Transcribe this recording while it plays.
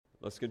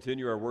Let's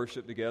continue our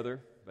worship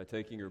together by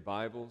taking your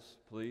Bibles,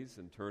 please,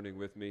 and turning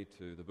with me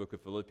to the book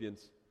of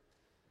Philippians.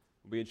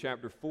 We'll be in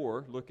chapter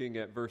 4, looking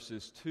at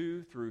verses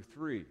 2 through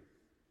 3.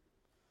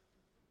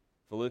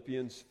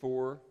 Philippians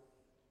 4,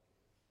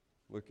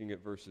 looking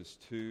at verses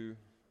 2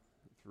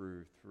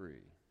 through 3.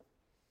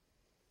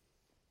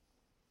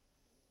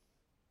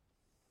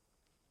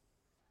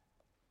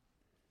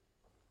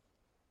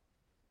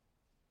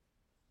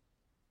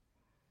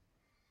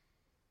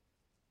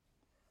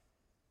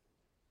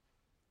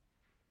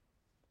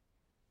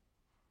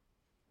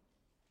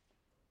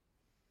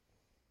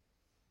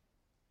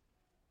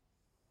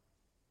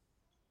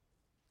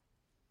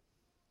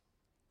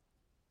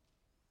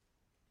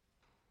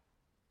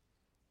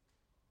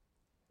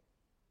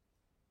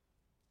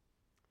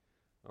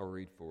 I'll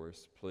read for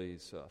us.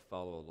 Please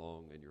follow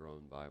along in your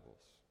own Bibles.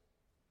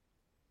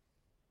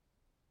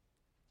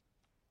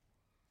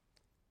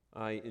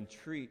 I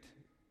entreat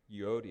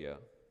Euodia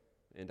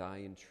and I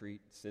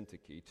entreat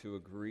Syntyche to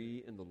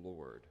agree in the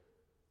Lord.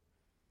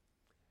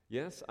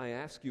 Yes, I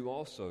ask you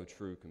also,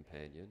 true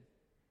companion,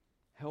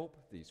 help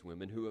these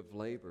women who have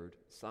labored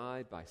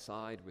side by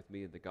side with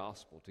me in the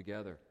gospel,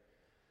 together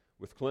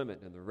with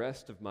Clement and the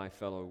rest of my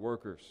fellow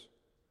workers,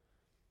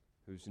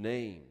 whose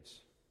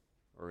names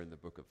are in the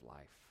book of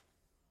life.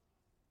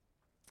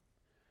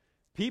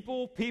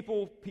 People,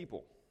 people,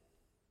 people,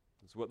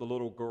 is what the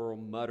little girl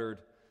muttered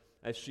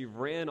as she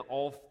ran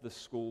off the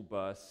school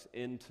bus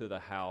into the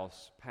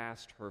house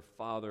past her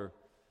father,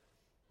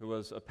 who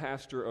was a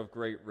pastor of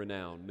great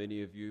renown.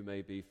 Many of you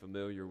may be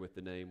familiar with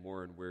the name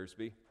Warren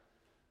Wiersbe,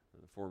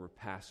 the former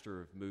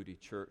pastor of Moody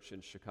Church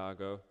in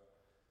Chicago.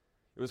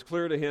 It was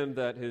clear to him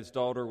that his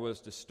daughter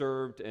was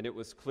disturbed, and it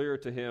was clear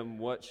to him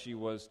what she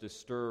was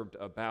disturbed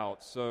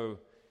about. So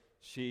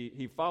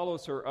he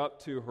follows her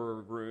up to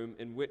her room,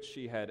 in which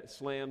she had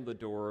slammed the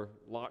door,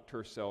 locked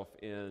herself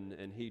in,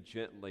 and he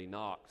gently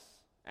knocks,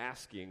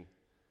 asking,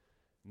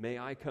 "May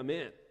I come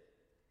in?"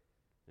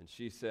 And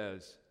she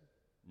says,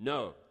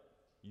 "No,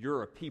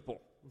 you're a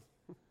people."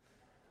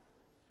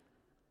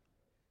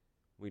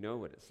 We know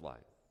what it's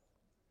like.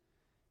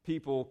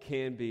 People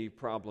can be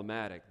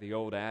problematic. The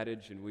old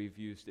adage, and we've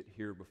used it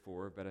here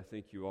before, but I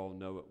think you all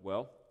know it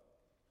well,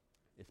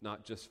 if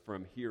not just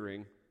from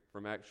hearing,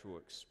 from actual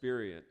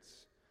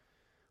experience.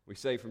 We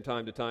say from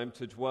time to time,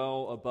 to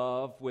dwell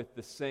above with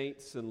the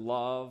saints in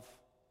love,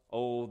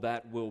 oh,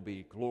 that will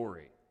be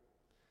glory.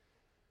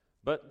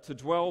 But to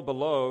dwell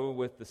below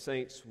with the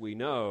saints we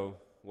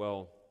know,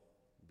 well,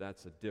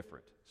 that's a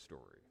different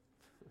story.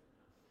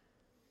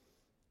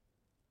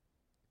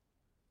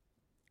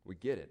 We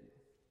get it.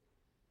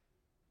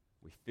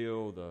 We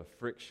feel the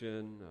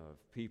friction of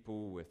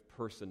people with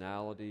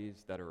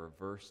personalities that are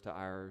averse to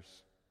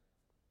ours.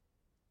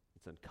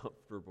 It's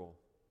uncomfortable.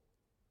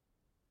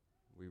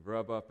 We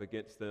rub up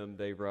against them,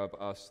 they rub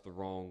us the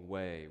wrong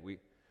way.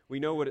 We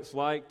know what it's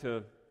like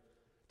to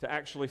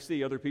actually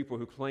see other people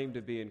who claim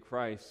to be in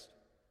Christ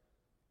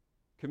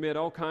commit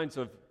all kinds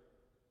of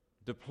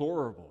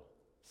deplorable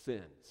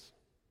sins.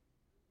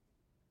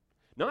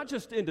 Not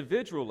just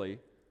individually,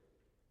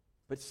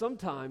 but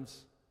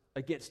sometimes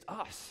against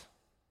us.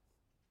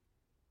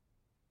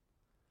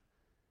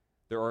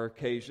 There are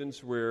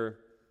occasions where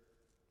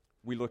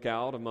we look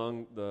out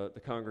among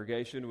the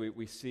congregation,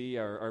 we see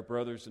our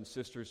brothers and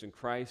sisters in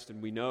Christ, and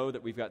we know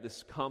that we've got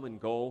this common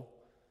goal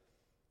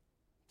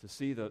to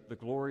see the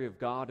glory of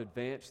God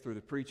advance through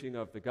the preaching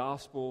of the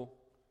gospel.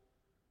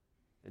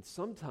 And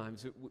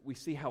sometimes we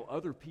see how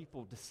other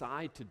people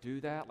decide to do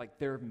that, like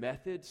their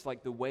methods,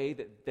 like the way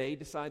that they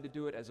decide to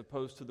do it as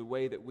opposed to the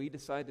way that we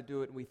decide to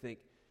do it, and we think,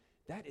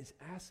 that is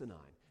asinine.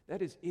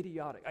 That is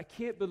idiotic. I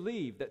can't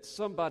believe that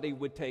somebody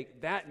would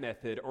take that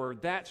method or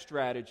that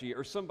strategy,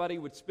 or somebody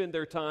would spend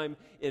their time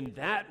in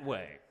that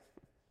way.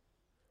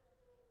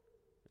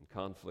 And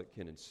conflict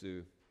can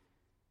ensue.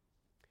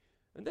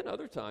 And then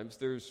other times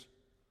there's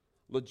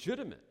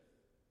legitimate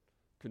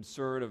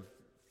concern of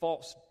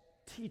false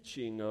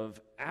teaching,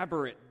 of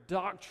aberrant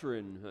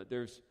doctrine.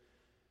 There's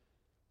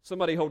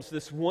somebody holds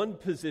this one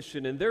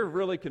position and they're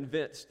really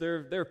convinced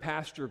their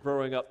pastor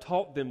growing up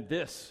taught them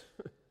this.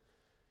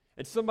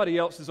 And somebody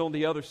else is on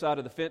the other side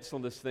of the fence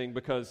on this thing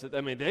because,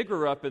 they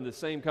grew up in the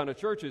same kind of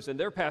churches and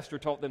their pastor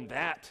taught them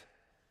that.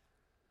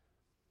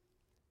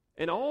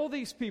 And all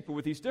these people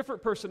with these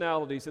different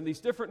personalities and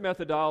these different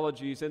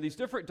methodologies and these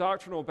different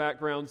doctrinal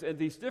backgrounds and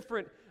these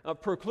different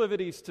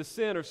proclivities to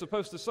sin are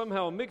supposed to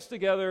somehow mix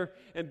together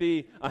and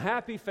be a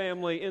happy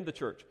family in the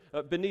church,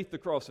 beneath the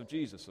cross of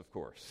Jesus, of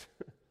course.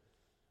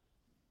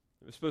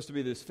 It was supposed to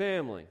be this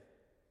family.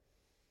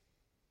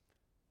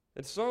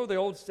 And so the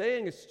old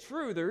saying is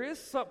true. There is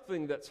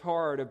something that's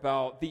hard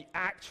about the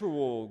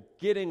actual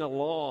getting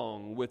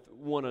along with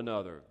one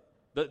another,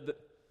 the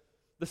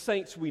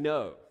saints we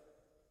know.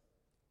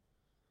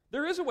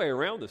 There is a way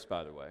around this,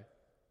 by the way.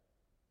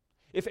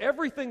 If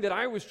everything that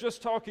I was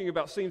just talking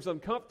about seems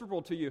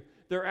uncomfortable to you,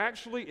 there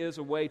actually is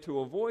a way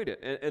to avoid it,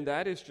 and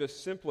that is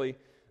just simply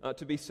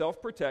to be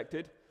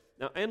self-protected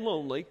and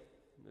lonely.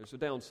 There's a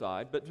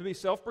downside, but to be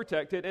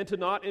self-protected and to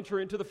not enter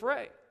into the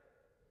fray.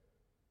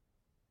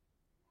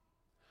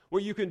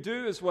 What you can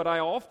do is what I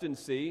often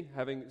see,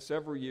 having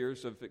several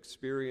years of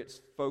experience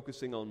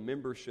focusing on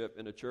membership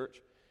in a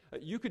church.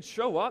 You could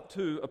show up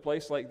to a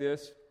place like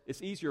this.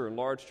 It's easier in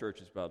large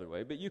churches, by the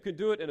way, but you can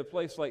do it in a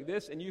place like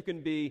this, and you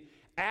can be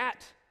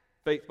at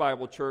Faith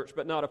Bible Church,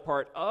 but not a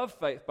part of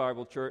Faith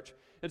Bible Church.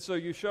 And so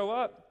you show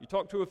up, you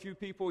talk to a few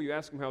people, you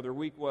ask them how their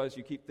week was,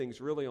 you keep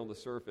things really on the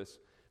surface.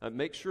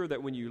 Make sure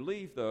that when you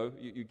leave, though,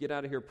 you get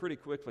out of here pretty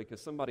quickly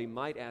because somebody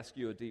might ask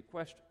you a deep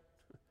question.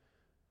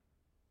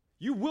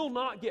 You will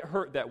not get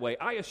hurt that way,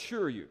 I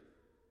assure you.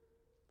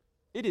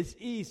 It is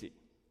easy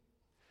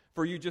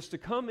for you just to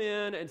come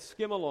in and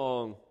skim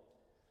along.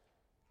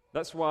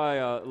 That's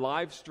why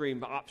live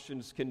stream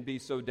options can be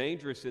so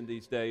dangerous in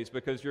these days,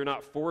 because you're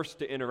not forced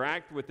to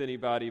interact with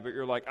anybody, but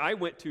you're like, I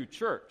went to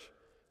church.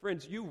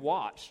 Friends, you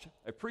watched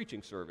a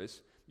preaching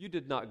service. You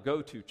did not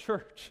go to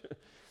church.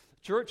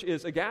 Church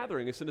is a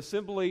gathering. It's an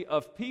assembly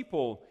of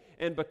people.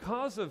 And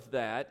because of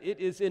that, it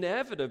is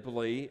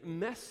inevitably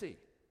messy.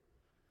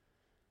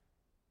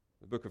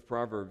 The book of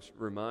Proverbs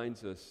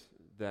reminds us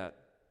that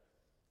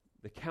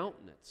the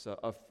countenance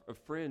of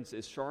friends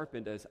is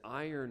sharpened as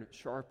iron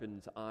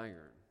sharpens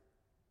iron.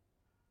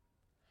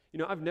 You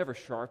know, I've never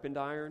sharpened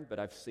iron, but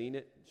I've seen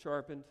it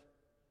sharpened.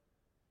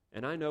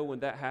 And I know when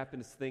that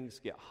happens, things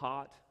get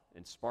hot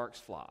and sparks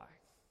fly.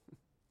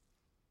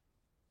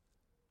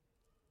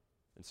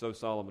 And so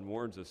Solomon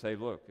warns us, hey,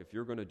 look, if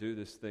you're going to do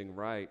this thing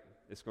right,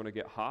 it's going to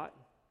get hot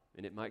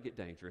and it might get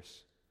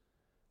dangerous,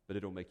 but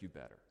it'll make you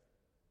better.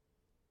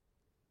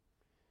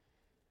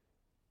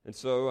 And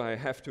so I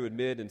have to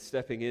admit, in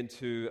stepping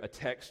into a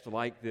text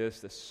like this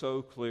that's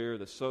so clear,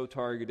 that's so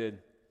targeted,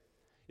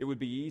 it would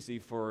be easy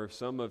for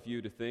some of you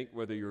to think,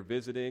 whether you're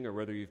visiting or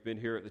whether you've been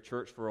here at the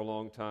church for a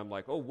long time,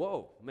 like, oh,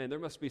 whoa, man, there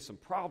must be some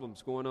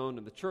problems going on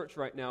in the church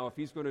right now if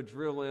he's going to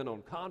drill in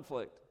on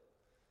conflict.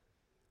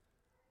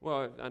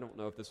 Well, I don't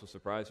know if this will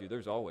surprise you.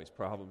 There's always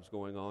problems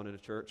going on in a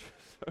church.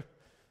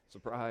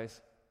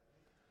 Surprise.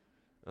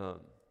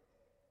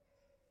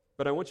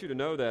 But I want you to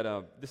know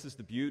that this is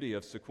the beauty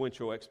of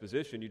sequential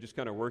exposition. You just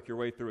kind of work your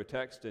way through a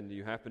text, and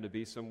you happen to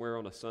be somewhere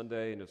on a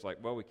Sunday, and it's like,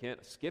 well, we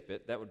can't skip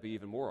it. That would be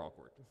even more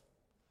awkward.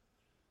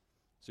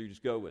 So you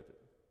just go with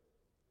it.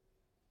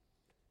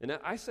 And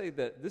I say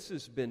that this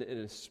has been an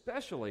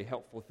especially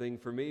helpful thing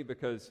for me,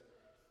 because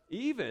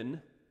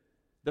even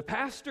the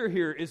pastor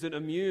here isn't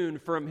immune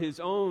from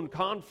his own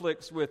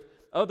conflicts with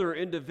other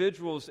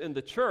individuals in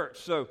the church.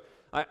 So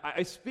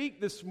I speak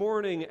this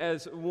morning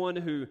as one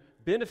who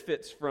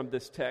benefits from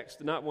this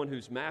text, not one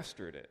who's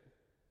mastered it.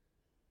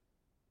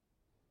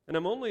 And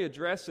I'm only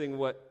addressing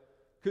what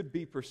could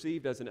be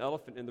perceived as an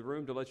elephant in the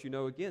room to let you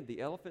know, again,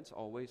 the elephant's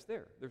always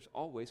there. There's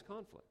always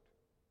conflict.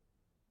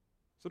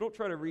 So don't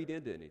try to read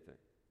into anything.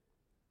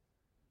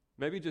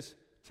 Maybe just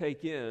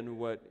take in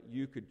what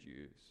you could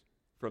use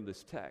from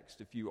this text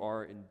if you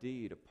are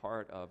indeed a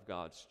part of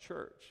God's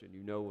church and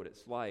you know what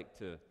it's like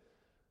to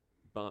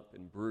bump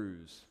and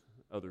bruise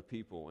other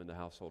people in the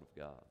household of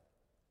God.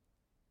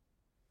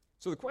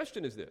 So the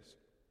question is this.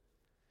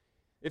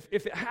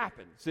 If it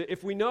happens,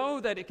 if we know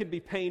that it can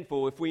be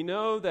painful, if we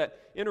know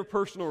that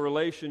interpersonal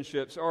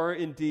relationships are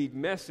indeed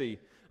messy,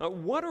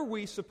 what are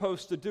we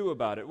supposed to do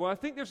about it? Well, I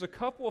think there's a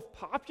couple of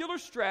popular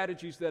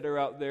strategies that are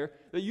out there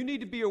that you need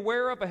to be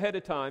aware of ahead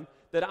of time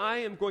that I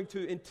am going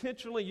to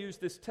intentionally use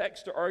this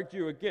text to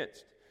argue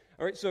against.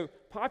 All right, so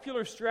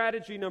popular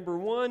strategy number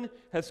one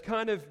has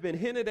kind of been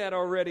hinted at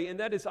already, and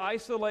that is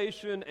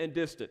isolation and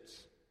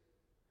distance.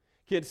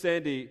 Kid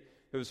Sandy,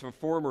 who was a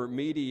former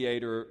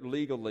mediator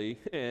legally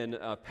and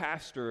a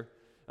pastor,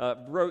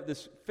 wrote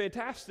this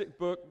fantastic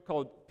book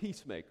called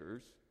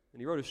Peacemakers, and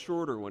he wrote a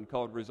shorter one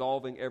called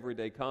Resolving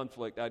Everyday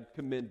Conflict. I'd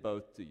commend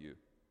both to you.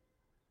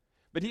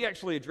 But he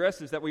actually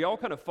addresses that we all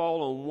kind of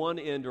fall on one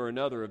end or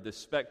another of this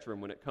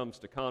spectrum when it comes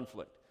to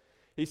conflict.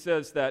 He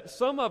says that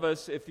some of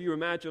us, if you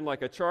imagine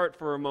like a chart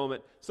for a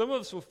moment, some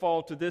of us will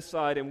fall to this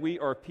side and we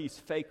are peace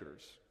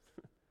fakers.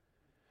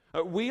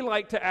 We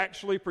like to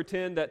actually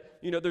pretend that,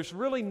 there's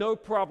really no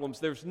problems.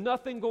 There's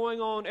nothing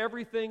going on.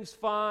 Everything's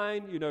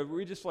fine.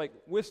 We just like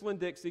whistling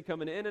Dixie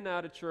coming in and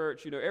out of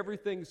church.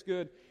 Everything's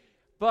good.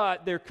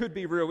 But there could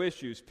be real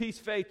issues. Peace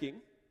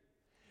faking.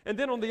 And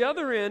then on the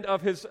other end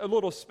of his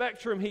little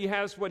spectrum, he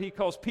has what he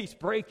calls peace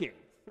breaking.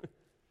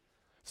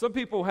 Some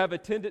people have a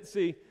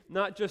tendency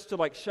not just to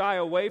like shy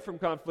away from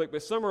conflict,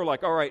 but some are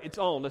like, all right, it's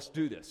on, let's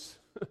do this.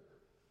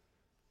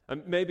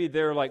 And maybe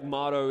their like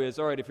motto is,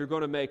 all right, if you're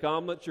going to make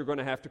omelets, you're going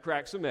to have to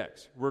crack some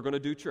eggs. We're going to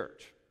do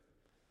church.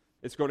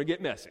 It's going to get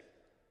messy.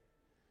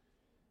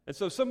 And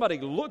so somebody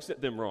looks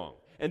at them wrong,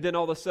 and then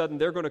all of a sudden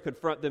they're going to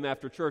confront them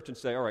after church and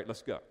say, all right,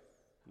 let's go.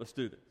 Let's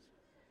do this.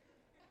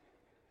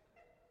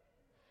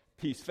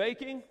 Peace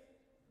faking,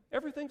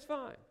 everything's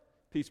fine.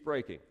 Peace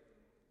breaking,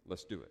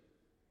 let's do it.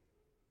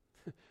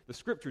 The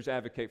scriptures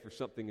advocate for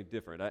something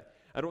different.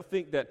 I don't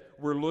think that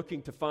we're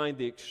looking to find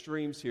the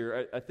extremes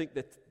here. I think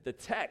that the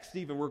text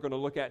even we're going to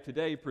look at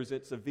today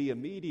presents a via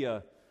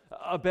media,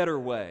 a better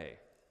way.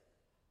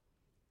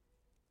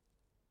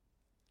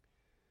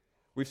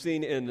 We've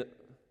seen in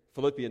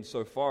Philippians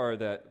so far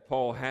that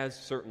Paul has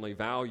certainly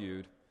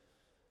valued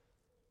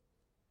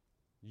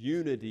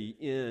unity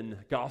in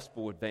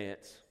gospel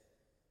advance.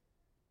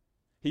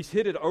 He's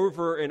hit it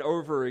over and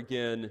over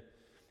again.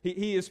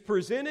 He has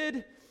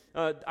presented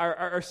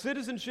our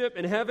citizenship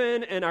in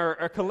heaven and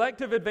our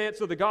collective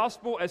advance of the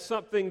gospel as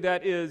something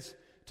that is,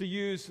 to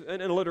use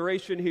an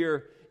alliteration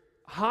here,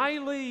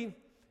 highly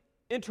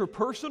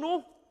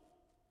interpersonal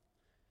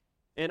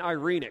and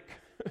irenic.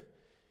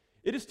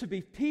 It is to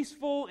be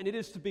peaceful and it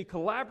is to be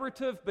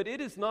collaborative, but it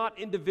is not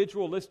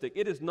individualistic.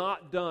 It is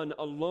not done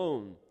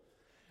alone.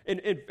 In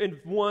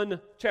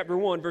chapter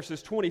 1,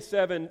 verses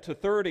 27 to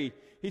 30,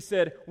 he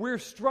said, we're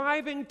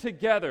striving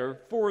together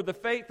for the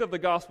faith of the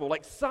gospel,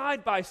 like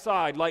side by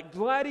side, like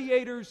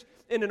gladiators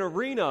in an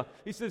arena.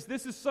 He says,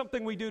 this is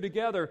something we do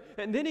together.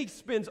 And then he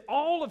spends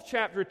all of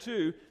chapter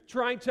 2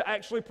 trying to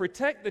actually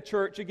protect the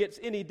church against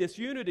any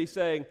disunity,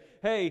 saying,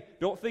 hey,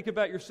 don't think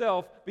about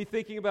yourself, be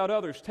thinking about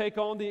others. Take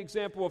on the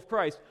example of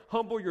Christ.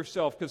 Humble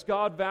yourself, because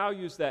God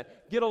values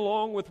that. Get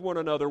along with one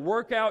another.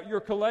 Work out your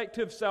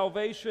collective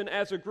salvation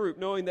as a group,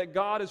 knowing that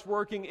God is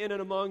working in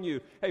and among you.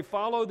 Hey,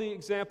 follow the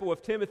example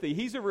of Timothy.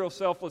 He's a real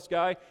selfless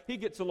guy. He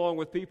gets along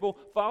with people.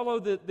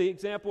 Follow the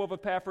example of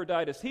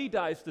Epaphroditus. He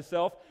dies to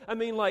self. I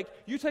mean, like,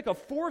 you take a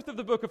fourth of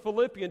the book of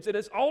Philippians, and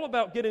it's all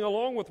about getting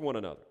along with one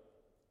another.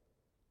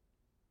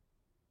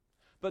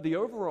 But the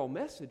overall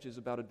message is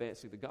about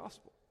advancing the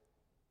gospel.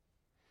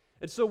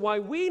 And so why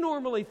we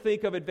normally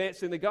think of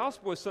advancing the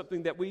gospel as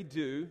something that we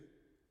do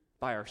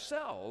by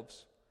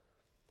ourselves,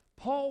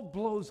 Paul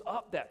blows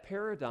up that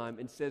paradigm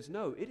and says,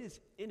 no, it is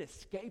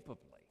inescapably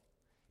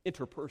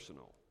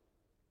interpersonal.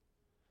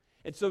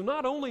 And so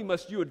not only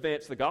must you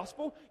advance the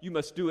gospel, you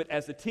must do it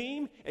as a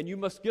team, and you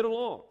must get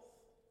along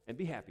and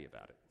be happy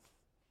about it.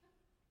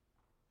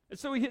 And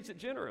so he hits it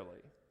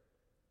generally.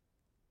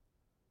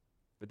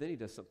 But then he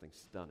does something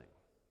stunning.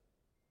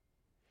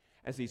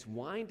 As he's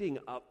winding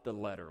up the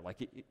letter,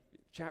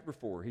 chapter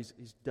 4, he's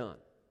done.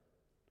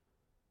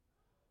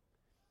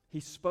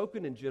 He's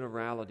spoken in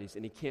generalities,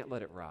 and he can't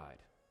let it ride.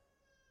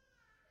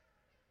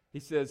 He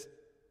says,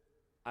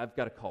 I've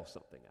got to call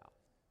something out.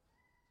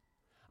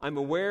 I'm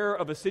aware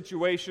of a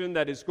situation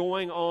that is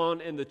going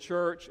on in the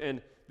church,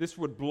 and this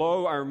would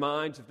blow our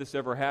minds if this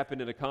ever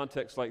happened in a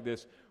context like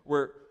this,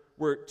 where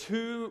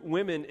two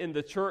women in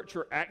the church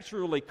are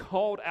actually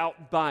called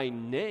out by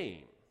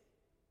name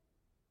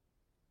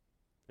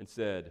and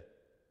said,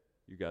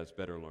 you guys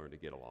better learn to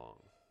get along.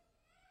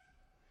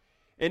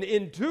 And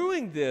in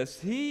doing this,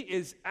 he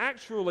is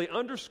actually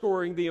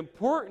underscoring the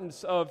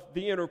importance of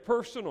the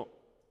interpersonal.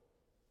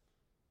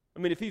 I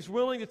mean, if he's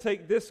willing to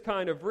take this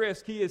kind of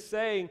risk, he is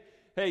saying,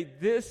 hey,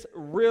 this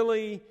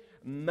really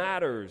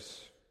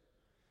matters.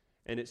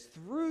 And it's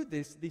through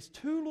these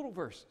two little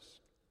verses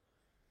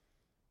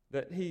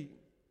that he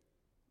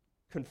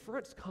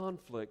confronts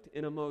conflict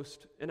in a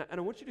most, and I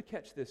want you to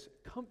catch this,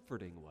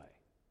 comforting way.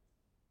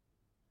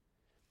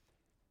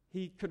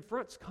 He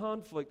confronts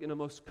conflict in a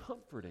most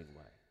comforting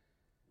way.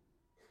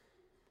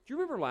 Do you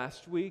remember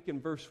last week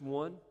in verse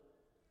 1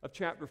 of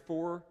chapter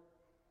 4?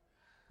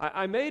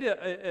 I made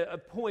a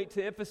point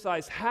to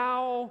emphasize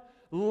how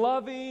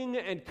loving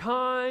and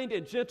kind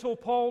and gentle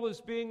Paul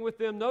is being with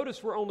them.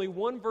 Notice we're only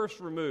one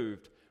verse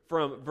removed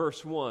from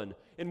verse 1,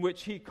 in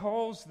which he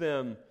calls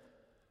them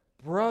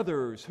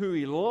brothers who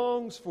he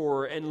longs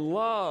for and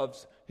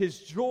loves, his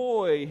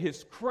joy,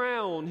 his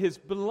crown, his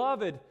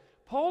beloved.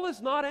 Paul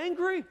is not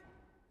angry.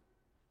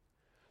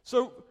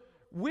 So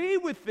we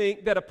would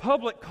think that a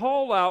public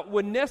call out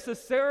would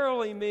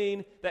necessarily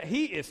mean that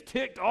he is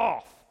ticked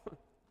off.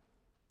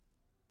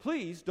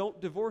 Please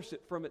don't divorce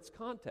it from its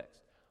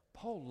context.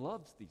 Paul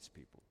loves these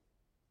people.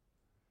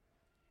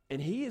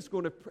 And he is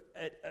going to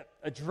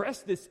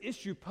address this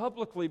issue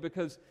publicly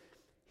because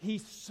he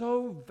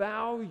so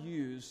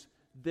values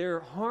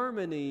their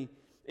harmony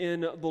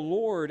in the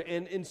Lord.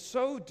 And in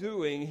so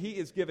doing, he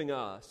is giving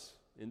us,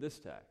 in this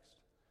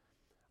text,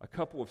 a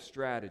couple of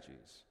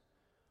strategies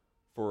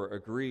for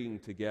agreeing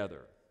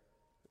together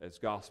as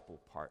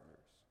gospel partners.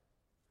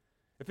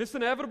 If it's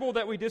inevitable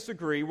that we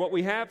disagree, what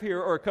we have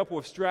here are a couple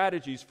of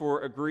strategies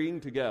for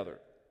agreeing together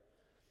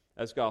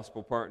as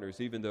gospel partners,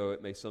 even though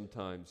it may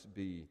sometimes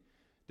be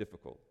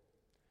difficult.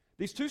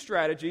 These two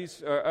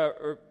strategies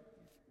are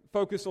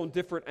focus on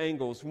different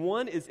angles.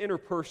 One is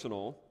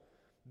interpersonal,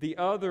 the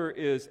other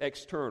is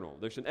external.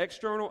 There's an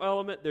external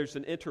element, there's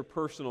an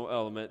interpersonal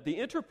element. The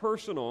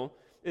interpersonal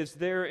is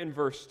there in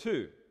verse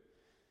 2.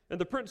 And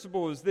the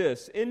principle is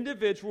this: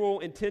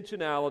 individual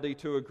intentionality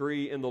to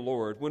agree in the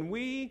Lord. When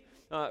we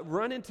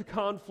run into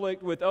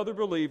conflict with other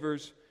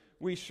believers,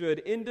 we should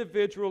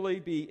individually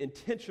be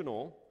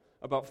intentional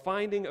about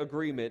finding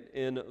agreement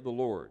in the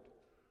Lord.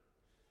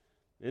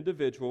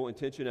 Individual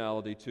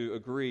intentionality to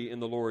agree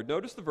in the Lord.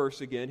 Notice the verse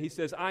again. He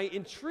says, I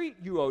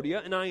entreat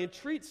Euodia and I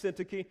entreat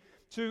Syntyche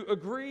to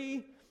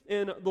agree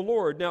in the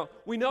Lord. Now,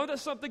 we know that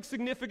something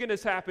significant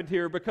has happened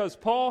here because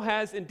Paul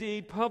has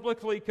indeed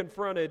publicly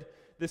confronted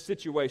this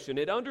situation.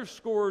 It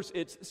underscores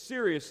its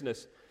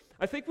seriousness.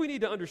 I think we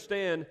need to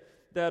understand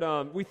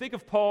that we think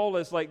of Paul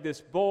as like this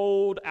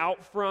bold,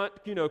 out front,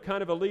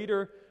 kind of a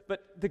leader,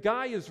 but the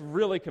guy is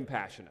really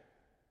compassionate.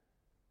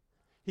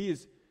 He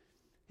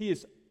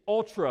is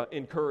ultra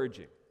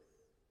encouraging.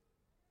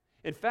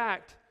 In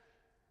fact,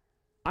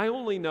 I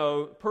only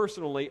know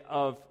personally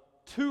of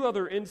 2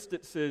 other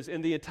instances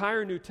in the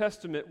entire New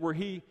Testament where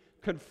he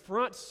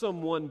confronts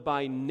someone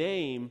by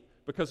name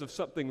because of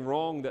something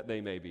wrong that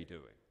they may be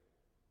doing.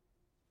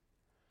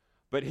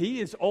 But he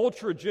is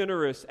ultra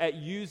generous at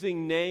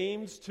using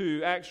names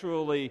to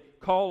actually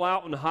call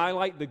out and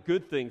highlight the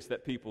good things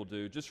that people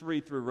do. Just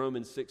read through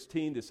Romans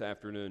 16 this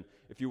afternoon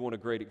if you want a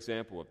great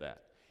example of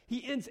that.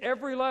 He ends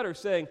every letter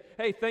saying,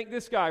 hey, thank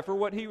this guy for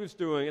what he was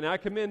doing, and I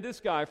commend this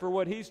guy for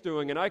what he's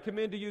doing, and I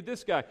commend to you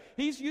this guy.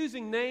 He's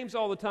using names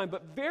all the time,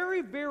 but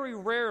very, very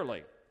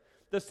rarely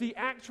does he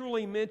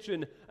actually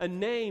mention a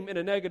name in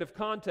a negative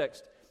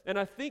context. And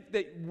I think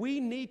that we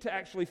need to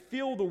actually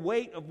feel the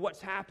weight of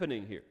what's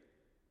happening here.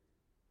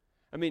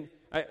 I mean,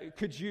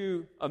 could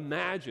you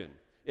imagine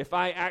if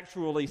I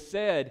actually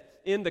said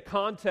in the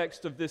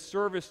context of this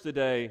service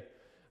today,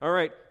 all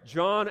right,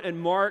 John and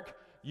Mark,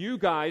 you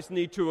guys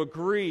need to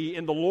agree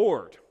in the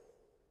Lord.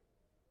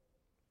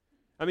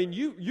 I mean,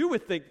 you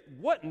would think,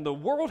 what in the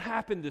world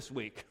happened this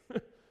week?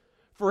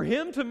 For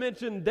him to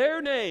mention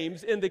their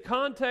names in the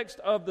context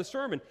of the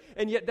sermon.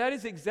 And yet that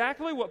is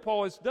exactly what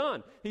Paul has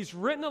done. He's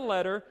written a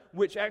letter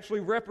which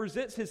actually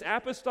represents his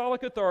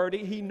apostolic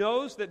authority. He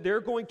knows that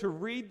they're going to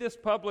read this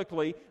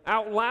publicly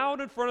out loud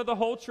in front of the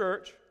whole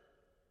church.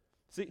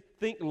 See,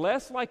 think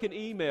less like an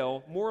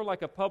email, more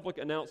like a public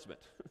announcement.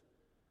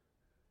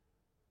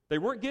 They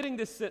weren't getting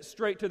this sent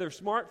straight to their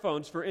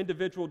smartphones for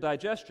individual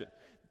digestion.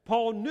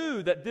 Paul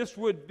knew that this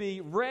would be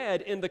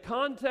read in the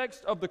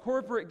context of the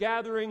corporate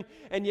gathering,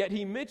 and yet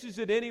he mentions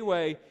it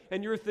anyway,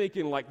 and you're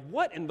thinking, like,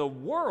 what in the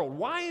world?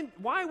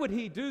 Why would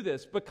he do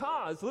this?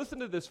 Because, listen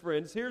to this,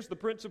 friends, here's the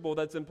principle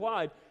that's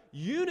implied.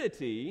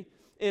 Unity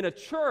in a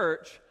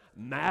church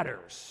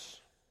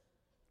matters.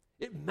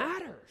 It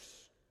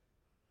matters.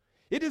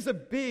 It is a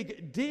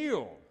big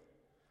deal.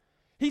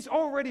 He's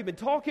already been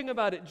talking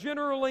about it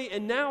generally,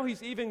 and now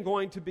he's even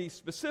going to be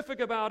specific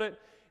about it,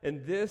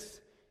 and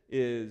this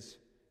is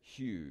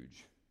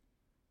huge.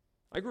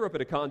 I grew up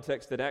in a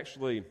context that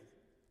actually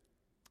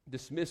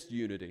dismissed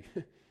unity.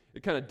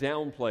 It kind of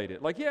downplayed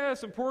it. Like, yeah,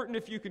 it's important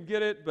if you can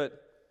get it,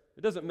 but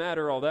it doesn't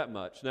matter all that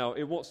much. Now,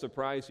 it won't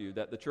surprise you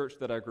that the church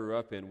that I grew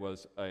up in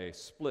was a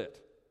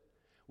split,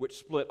 which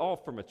split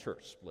off from a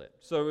church split.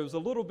 So it was a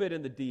little bit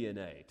in the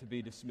DNA to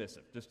be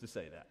dismissive, just to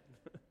say that.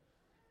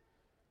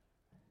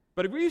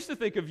 But we used to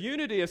think of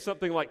unity as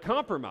something like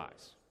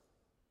compromise.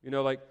 You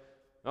know, like,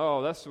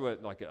 oh, that's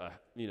what, like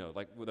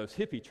what those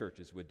hippie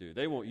churches would do.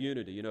 They want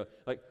unity, you know.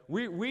 Like,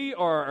 we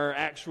are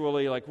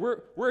actually, like,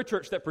 we're a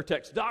church that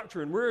protects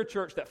doctrine. We're a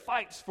church that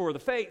fights for the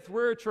faith.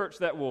 We're a church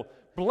that will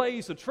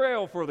blaze a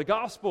trail for the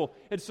gospel.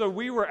 And so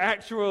we were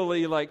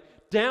actually, like,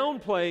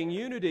 downplaying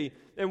unity.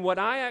 And what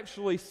I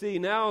actually see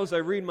now as I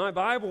read my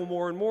Bible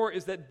more and more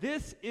is that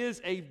this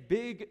is a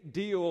big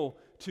deal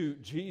to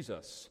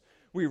Jesus.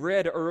 We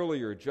read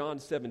earlier, John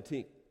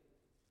 17,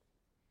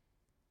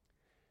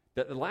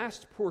 that the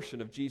last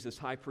portion of Jesus'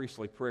 high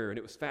priestly prayer, and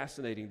it was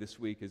fascinating this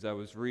week as I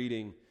was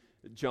reading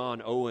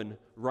John Owen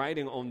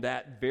writing on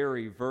that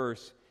very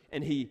verse,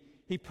 and he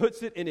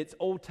puts it in its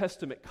Old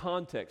Testament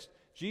context.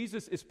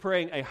 Jesus is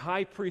praying a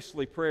high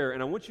priestly prayer,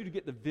 and I want you to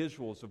get the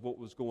visuals of what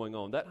was going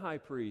on. That high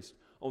priest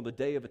on the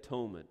Day of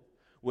Atonement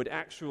would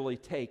actually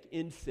take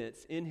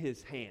incense in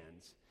his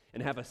hands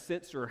and have a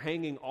censer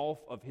hanging off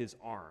of his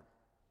arm.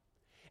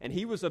 And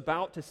he was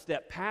about to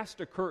step past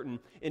a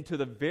curtain into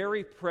the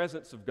very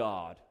presence of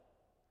God.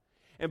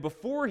 And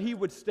before he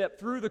would step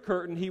through the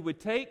curtain, he would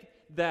take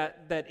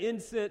that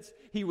incense,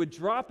 he would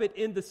drop it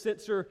in the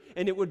censer,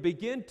 and it would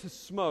begin to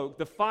smoke,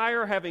 the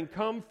fire having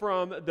come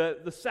from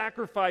the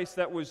sacrifice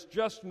that was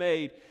just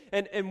made.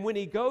 And when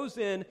he goes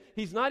in,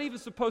 he's not even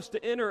supposed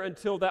to enter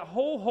until that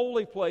whole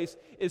holy place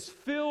is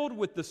filled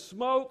with the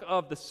smoke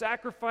of the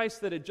sacrifice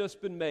that had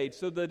just been made,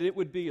 so that it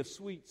would be a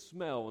sweet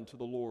smell unto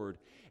the Lord.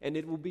 And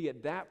it will be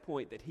at that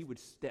point that he would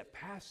step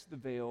past the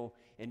veil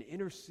and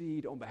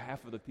intercede on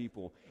behalf of the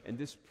people. And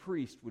this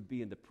priest would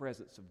be in the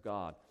presence of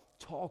God,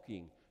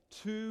 talking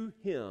to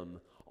him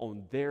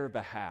on their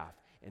behalf.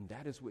 And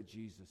that is what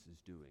Jesus is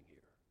doing here.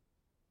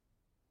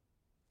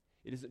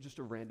 It isn't just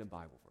a random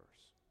Bible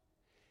verse.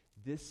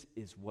 This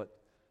is what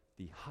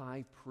the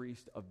high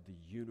priest of the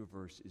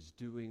universe is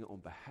doing on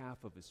behalf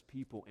of his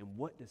people. And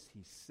what does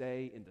he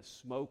say in the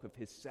smoke of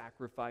his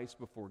sacrifice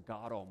before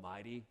God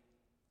Almighty?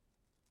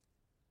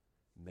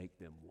 Make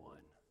them one.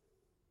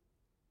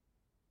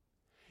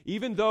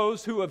 Even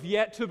those who have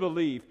yet to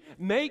believe,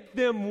 make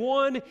them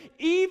one,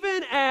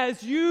 even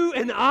as you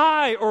and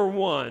I are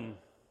one.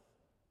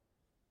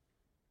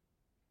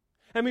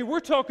 I mean, we're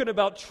talking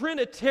about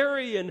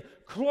Trinitarian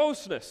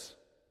closeness.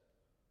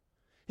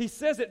 He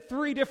says it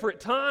 3 different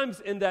times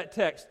in that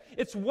text.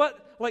 It's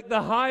what, like,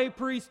 the high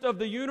priest of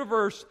the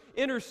universe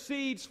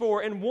intercedes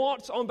for and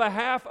wants on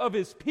behalf of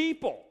his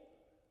people.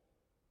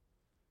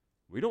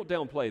 We don't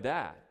downplay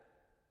that.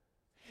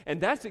 And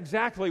that's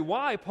exactly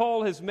why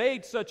Paul has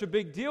made such a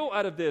big deal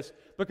out of this,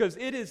 because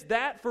it is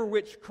that for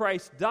which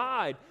Christ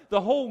died.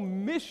 The whole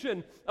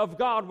mission of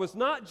God was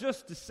not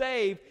just to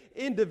save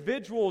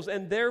individuals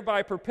and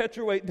thereby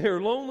perpetuate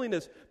their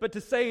loneliness, but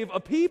to save a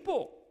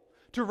people,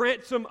 to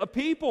ransom a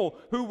people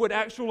who would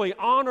actually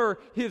honor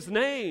His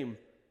name.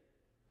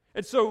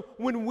 And so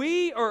when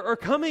we are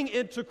coming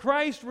into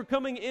Christ, we're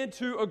coming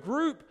into a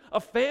group,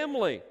 a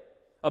family,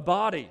 a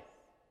body.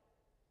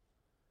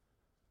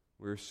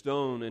 We're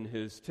stone in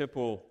His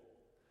temple.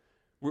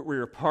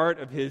 We're a part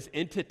of His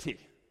entity.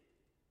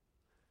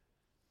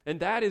 And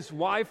that is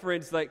why,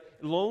 friends, like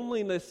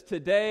loneliness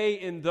today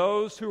in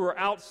those who are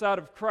outside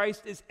of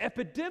Christ is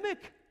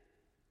epidemic.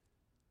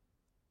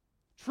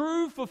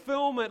 True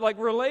fulfillment, like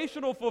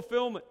relational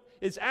fulfillment,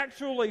 is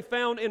actually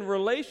found in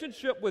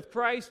relationship with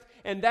Christ,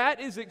 and that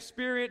is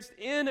experienced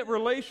in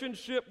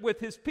relationship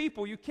with His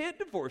people. You can't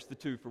divorce the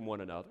two from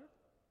one another.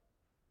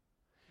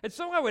 And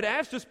so I would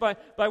ask, just by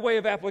way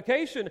of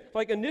application,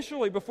 like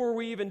initially before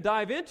we even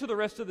dive into the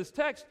rest of this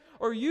text,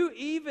 are you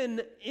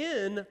even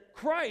in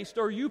Christ?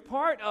 Are you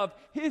part of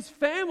His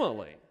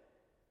family?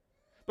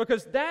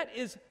 Because that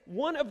is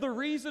one of the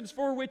reasons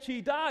for which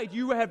He died.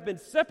 You have been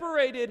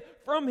separated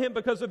from Him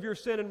because of your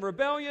sin and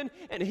rebellion,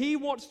 and He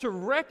wants to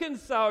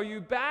reconcile you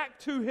back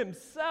to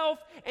Himself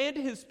and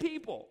His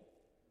people.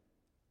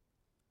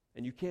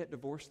 And you can't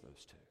divorce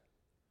those two.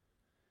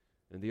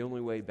 And the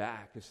only way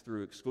back is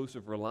through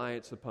exclusive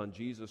reliance upon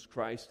Jesus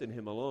Christ and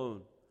Him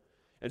alone.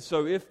 And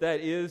so if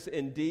that is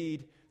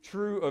indeed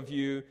true of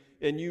you,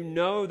 and you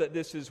know that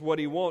this is what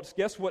He wants,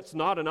 guess what's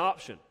not an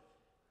option?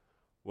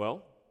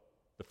 Well,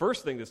 the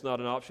first thing that's not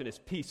an option is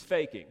peace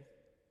faking.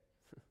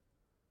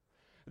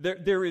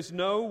 There is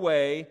no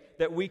way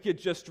that we could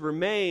just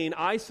remain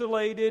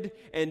isolated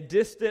and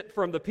distant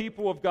from the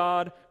people of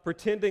God,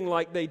 pretending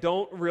like they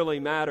don't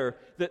really matter.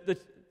 The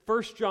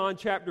 1 John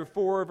chapter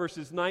 4,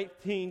 verses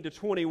 19 to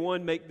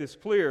 21 make this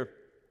clear.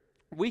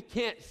 We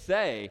can't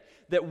say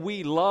that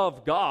we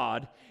love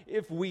God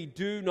if we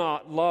do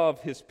not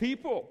love His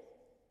people.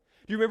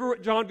 Do you remember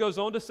what John goes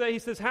on to say? He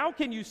says, how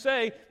can you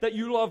say that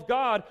you love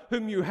God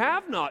whom you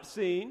have not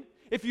seen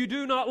if you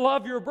do not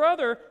love your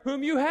brother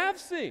whom you have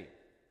seen?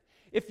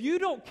 If you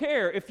don't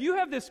care, if you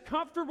have this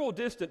comfortable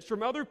distance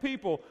from other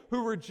people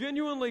who were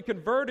genuinely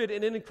converted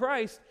and in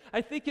Christ,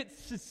 I think it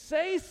should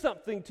say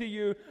something to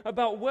you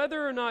about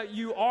whether or not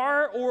you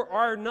are or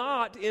are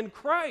not in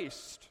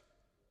Christ.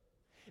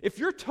 If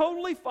you're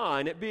totally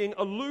fine at being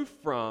aloof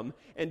from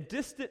and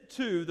distant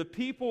to the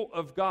people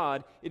of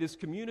God, it is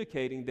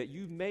communicating that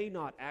you may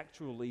not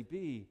actually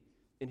be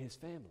in His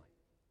family.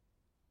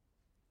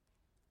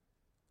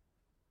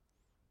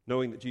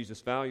 Knowing that Jesus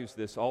values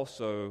this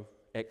also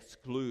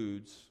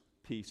excludes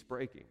peace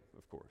breaking,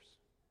 of course.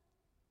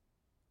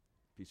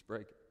 Peace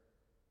breaking.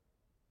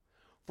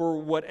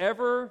 For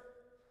whatever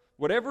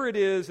it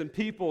is in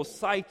people's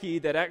psyche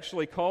that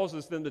actually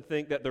causes them to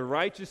think that the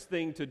righteous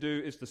thing to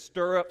do is to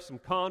stir up some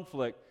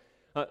conflict,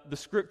 the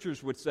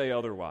Scriptures would say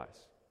otherwise.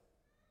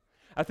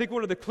 I think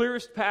one of the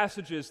clearest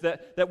passages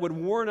that would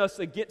warn us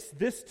against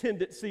this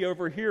tendency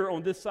over here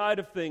on this side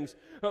of things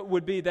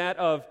would be that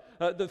of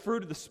the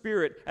fruit of the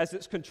Spirit as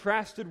it's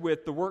contrasted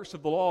with the works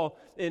of the law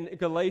in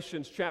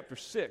Galatians chapter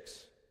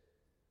 6.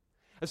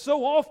 And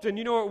so often,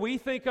 you know what we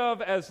think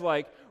of as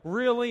like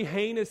really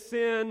heinous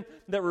sin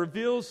that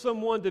reveals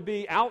someone to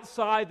be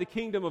outside the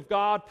kingdom of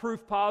God,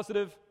 proof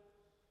positive,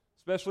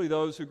 especially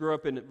those who grew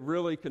up in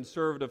really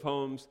conservative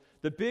homes.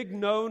 The big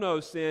no-no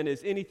sin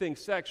is anything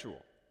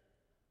sexual.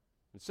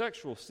 And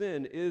sexual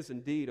sin is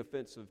indeed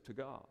offensive to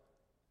God.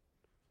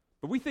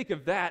 But we think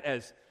of that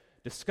as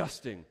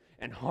disgusting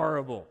and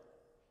horrible.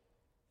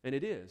 And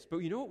it is. But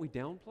you know what we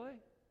downplay?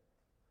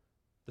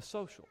 The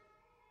social.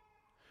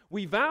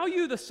 We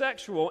value the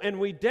sexual and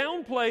we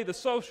downplay the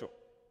social.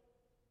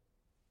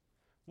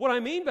 What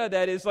I mean by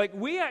that is like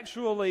we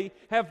actually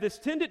have this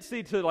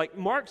tendency to like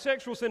mark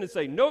sexual sin and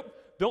say, nope,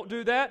 don't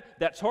do that.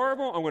 That's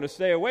horrible. I'm going to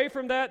stay away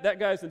from that. That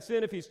guy's in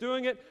sin if he's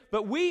doing it.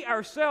 But we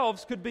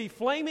ourselves could be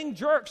flaming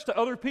jerks to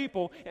other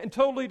people and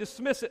totally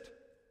dismiss it.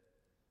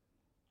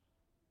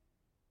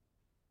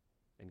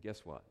 And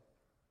guess what?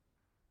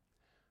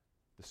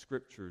 The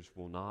Scriptures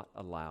will not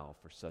allow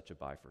for such a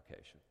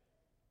bifurcation.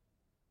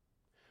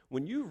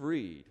 When you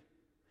read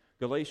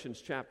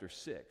Galatians chapter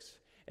 6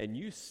 and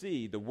you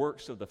see the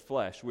works of the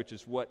flesh, which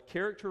is what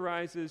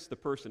characterizes the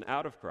person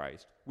out of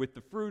Christ, with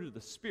the fruit of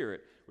the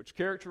Spirit, which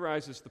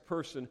characterizes the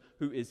person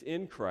who is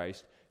in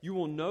Christ, you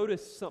will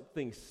notice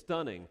something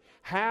stunning.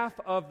 Half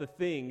of the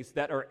things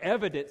that are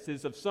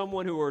evidences of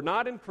someone who are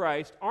not in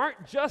Christ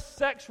aren't just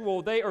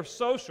sexual, they are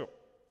social.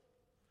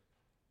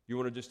 You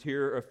want to just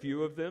hear a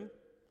few of them?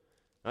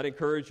 I'd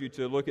encourage you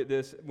to look at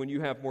this when you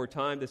have more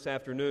time this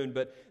afternoon,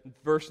 but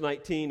verse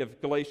 19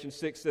 of Galatians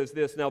 6 says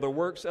this, now the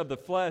works of the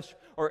flesh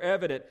are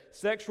evident,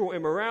 sexual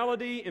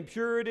immorality,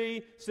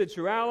 impurity,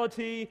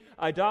 sensuality,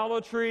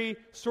 idolatry,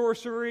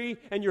 sorcery,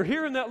 and you're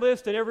hearing that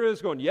list and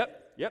everyone's going,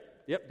 yep,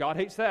 God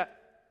hates that.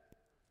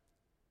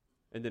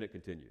 And then it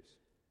continues,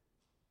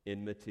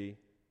 enmity,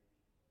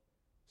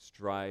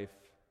 strife,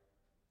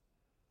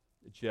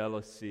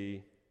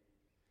 jealousy,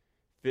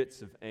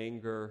 fits of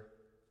anger,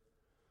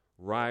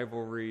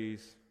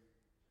 rivalries,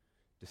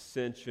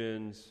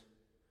 dissensions,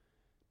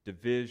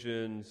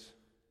 divisions,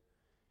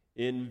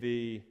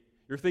 envy.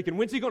 You're thinking,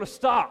 when's he going to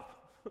stop?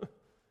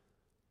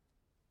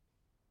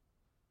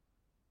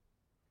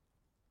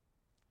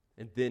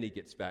 And then he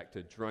gets back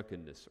to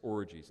drunkenness,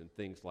 orgies, and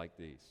things like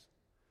these.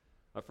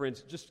 My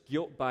friends, just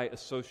guilt by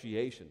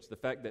associations. The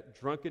fact that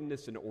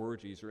drunkenness and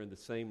orgies are in the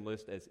same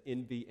list as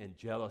envy and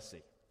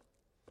jealousy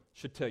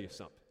should tell you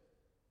something.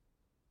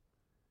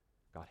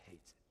 God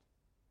hates it.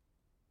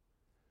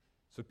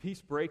 So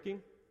peace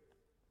breaking,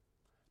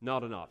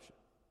 not an option.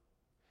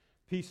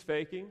 Peace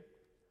faking,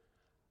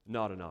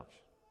 not an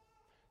option.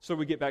 So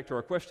we get back to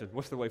our question,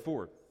 what's the way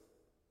forward?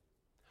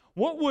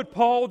 What would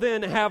Paul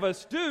then have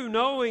us do,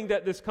 knowing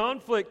that this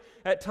conflict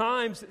at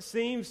times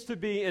seems to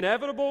be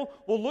inevitable?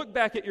 Well, look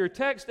back at your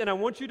text, and I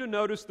want you to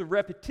notice the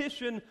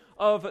repetition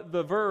of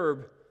the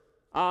verb,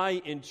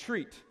 I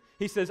entreat.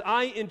 He says,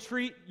 I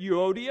entreat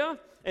Euodia,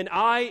 and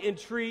I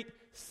entreat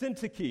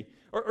Syntyche.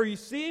 Are you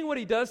seeing what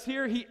he does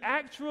here? He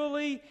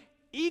actually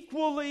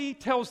equally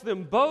tells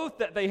them both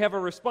that they have a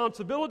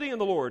responsibility in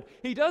the Lord.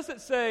 He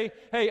doesn't say,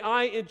 hey,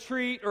 I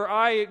entreat or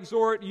I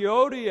exhort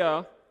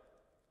Euodia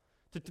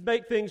to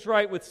make things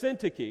right with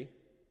Syntyche.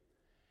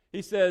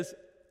 He says,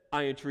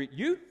 I entreat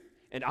you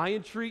and I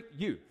entreat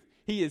you.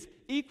 He is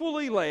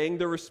equally laying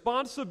the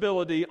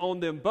responsibility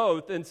on them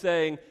both and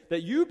saying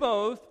that you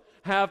both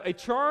have a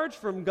charge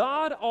from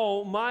God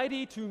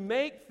Almighty to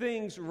make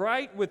things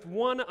right with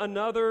one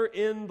another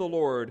in the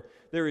Lord.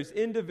 There is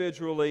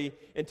individual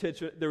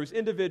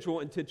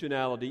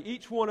intentionality.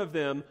 Each one of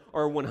them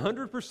are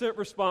 100%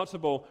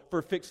 responsible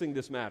for fixing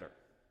this matter.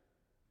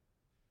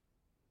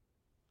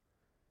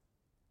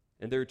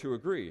 And they're to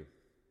agree.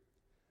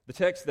 The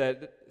text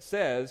that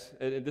says,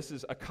 and this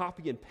is a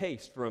copy and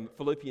paste from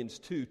Philippians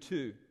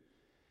 2:2,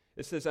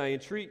 it says, I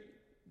entreat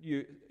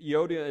you,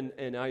 Euodia,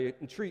 and I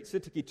entreat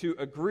Syntyche to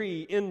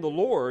agree in the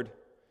Lord.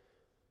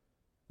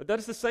 But that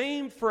is the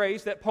same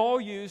phrase that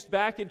Paul used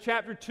back in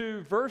chapter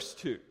 2, verse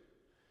 2.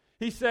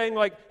 He's saying,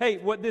 like, hey,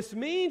 what this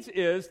means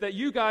is that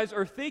you guys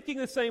are thinking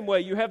the same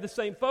way. You have the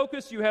same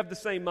focus. You have the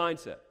same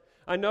mindset.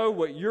 I know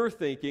what you're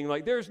thinking.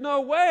 Like, there's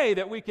no way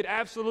that we could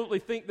absolutely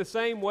think the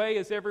same way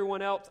as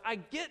everyone else. I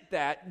get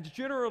that,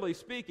 generally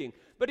speaking.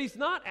 But he's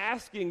not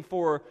asking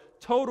for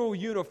total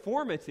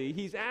uniformity.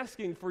 He's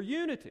asking for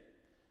unity.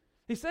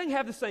 He's saying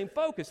have the same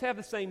focus, have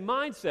the same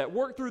mindset,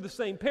 work through the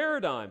same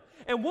paradigm.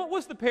 And what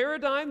was the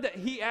paradigm that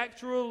he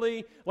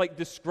actually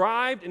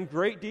described in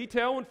great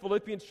detail in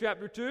Philippians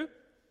chapter 2?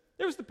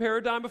 It was the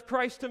paradigm of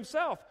Christ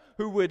himself,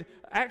 who would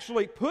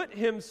actually put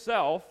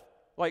himself,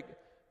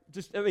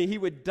 he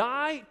would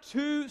die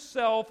to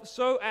self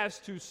so as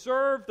to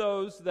serve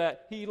those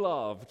that he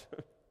loved.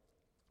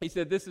 He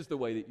said, this is the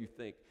way that you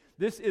think.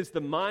 This is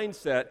the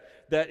mindset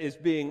that is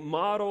being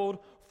modeled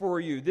for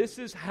you. This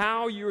is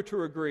how you are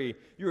to agree.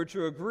 You are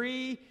to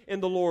agree in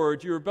the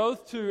Lord. You are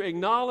both to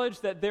acknowledge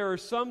that there are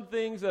some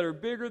things that are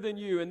bigger than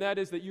you, and that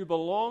is that you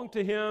belong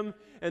to Him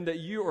and that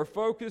you are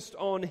focused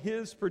on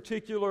His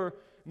particular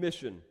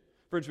mission.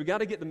 Friends, we got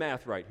to get the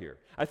math right here.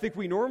 I think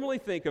we normally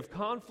think of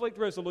conflict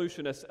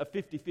resolution as a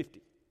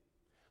 50-50.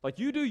 Like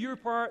you do your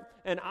part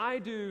and I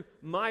do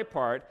my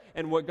part,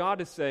 and what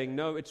God is saying,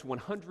 no, it's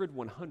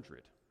 100-100.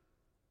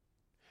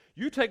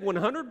 You take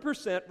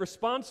 100%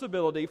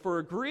 responsibility for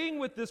agreeing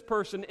with this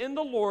person in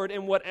the Lord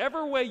in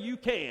whatever way you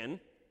can,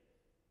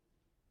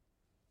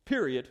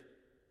 period.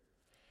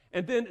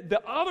 And then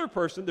the other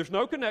person, there's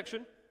no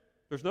connection,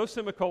 there's no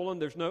semicolon,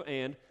 there's no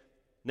and.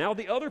 Now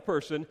the other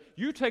person,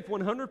 you take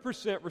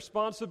 100%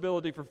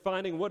 responsibility for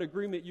finding what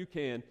agreement you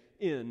can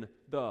in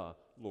the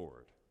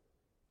Lord.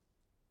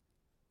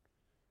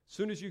 As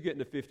soon as you get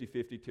into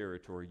 50-50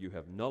 territory, you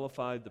have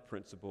nullified the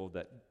principle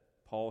that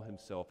Paul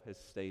himself has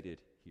stated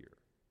here.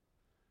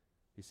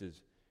 He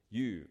says,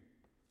 you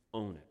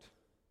own it.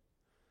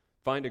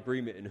 Find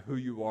agreement in who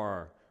you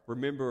are.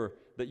 Remember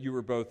that you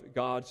are both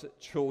God's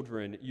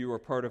children. You are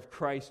part of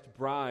Christ's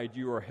bride.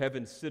 You are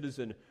heaven's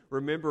citizen.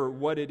 Remember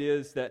what it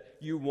is that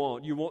you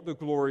want. You want the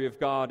glory of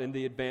God and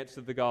the advance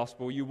of the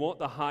gospel. You want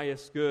the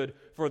highest good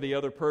for the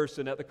other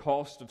person at the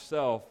cost of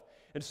self.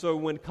 And so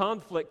when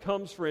conflict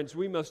comes, friends,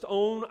 we must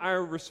own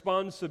our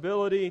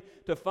responsibility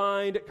to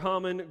find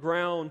common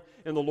ground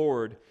in the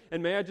Lord.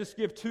 And may I just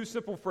give two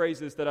simple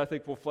phrases that I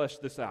think will flesh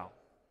this out.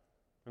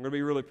 I'm going to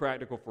be really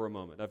practical for a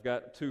moment. I've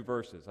got 2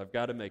 verses. I've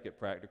got to make it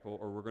practical,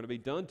 or we're going to be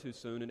done too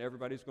soon, and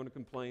everybody's going to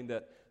complain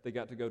that they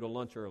got to go to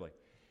lunch early.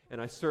 And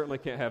I certainly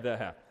can't have that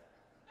happen.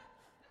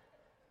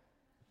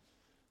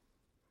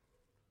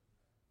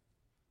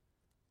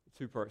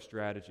 Two-part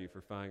strategy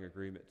for finding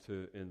agreement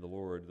in the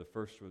Lord. The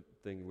first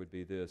thing would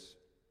be this.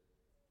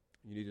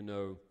 You need to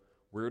know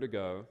where to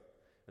go,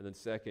 and then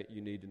second, you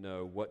need to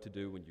know what to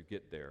do when you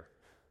get there.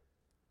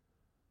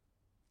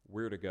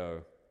 Where to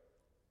go.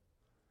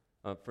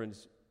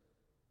 Friends,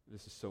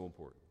 this is so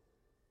important.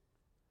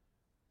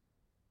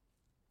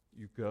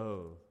 You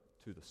go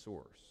to the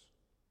source.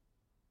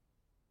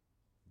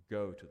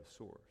 Go to the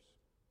source.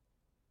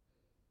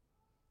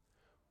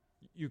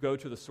 you go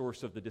to the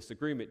source of the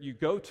disagreement. You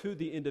go to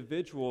the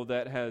individual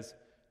that has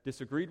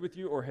disagreed with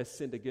you or has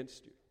sinned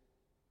against you.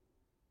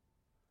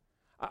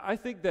 I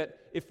think that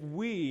if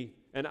we,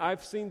 and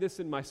I've seen this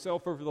in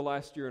myself over the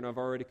last year, and I've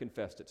already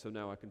confessed it, so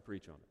now I can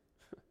preach on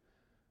it.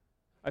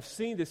 I've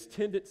seen this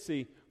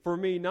tendency for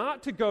me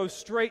not to go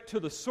straight to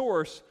the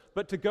source,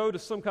 but to go to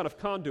some kind of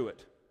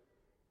conduit,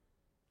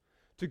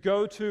 to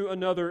go to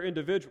another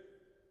individual.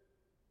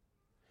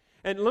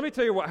 And let me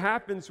tell you what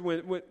happens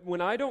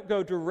when I don't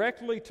go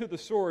directly to the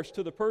source,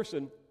 to the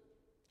person.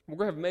 We're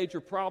going to have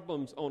major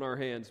problems on our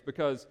hands,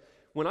 because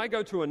when I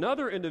go to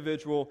another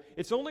individual,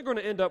 it's only going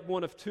to end up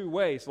one of two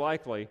ways,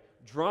 likely: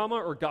 drama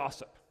or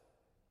gossip.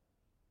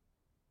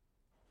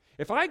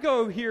 If I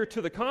go here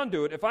to the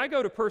conduit, if I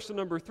go to person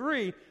number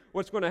 3,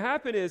 what's going to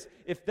happen is,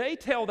 if they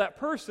tell that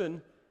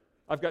person,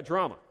 I've got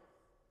drama.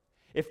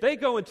 If they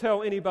go and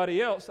tell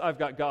anybody else, I've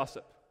got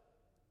gossip.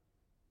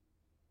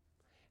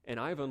 And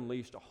I've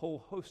unleashed a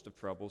whole host of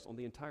troubles on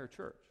the entire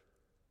church.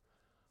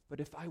 But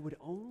if I would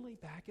only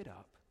back it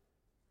up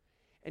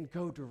and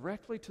go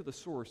directly to the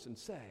source and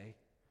say,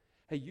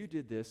 hey, you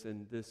did this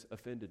and this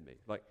offended me.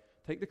 Like,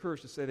 take the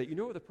courage to say that. You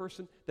know what, the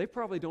person, they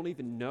probably don't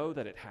even know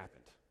that it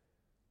happened.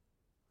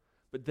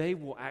 But they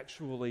will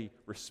actually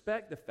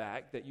respect the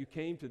fact that you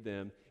came to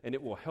them, and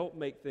it will help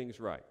make things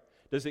right.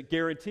 Does it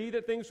guarantee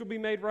that things will be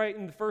made right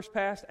in the first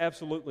pass?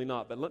 Absolutely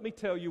not. But let me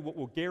tell you what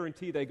will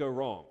guarantee they go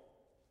wrong: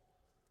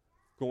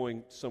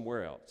 going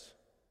somewhere else.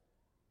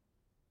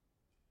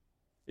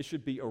 It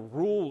should be a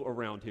rule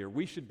around here.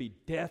 We should be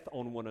death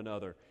on one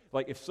another.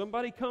 Like, if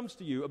somebody comes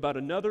to you about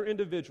another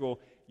individual,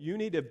 you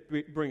need to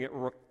bring it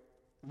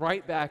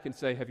right back and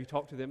say, have you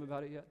talked to them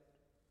about it yet?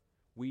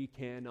 We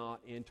cannot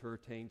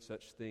entertain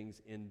such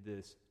things in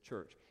this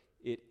church.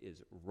 It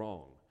is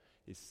wrong.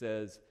 It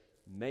says,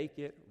 make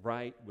it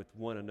right with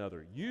one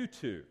another. You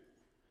two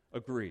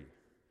agree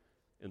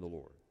in the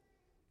Lord.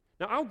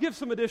 Now, I'll give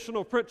some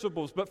additional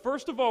principles, but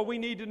first of all, we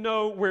need to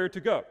know where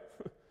to go.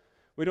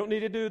 We don't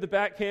need to do the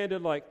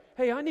backhanded, like,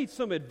 hey, I need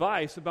some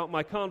advice about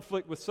my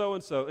conflict with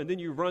so-and-so, and then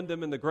you run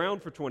them in the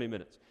ground for 20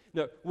 minutes.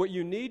 No, what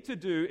you need to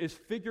do is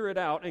figure it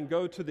out and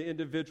go to the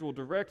individual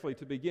directly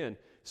to begin.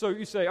 So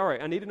you say, all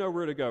right, I need to know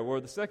where to go. Or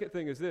the second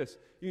thing is this: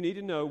 you need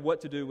to know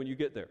what to do when you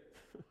get there.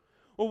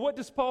 Well, what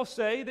does Paul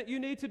say that you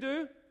need to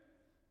do?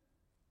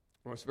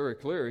 Well, it's very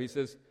clear. He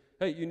says,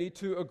 hey, you need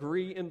to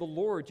agree in the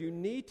Lord. You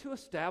need to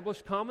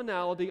establish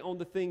commonality on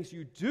the things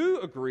you do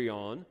agree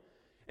on,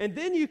 and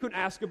then you can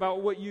ask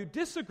about what you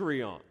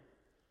disagree on.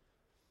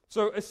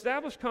 So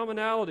establish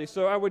commonality.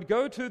 So I would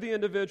go to the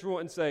individual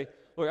and say,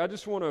 look, I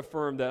just want to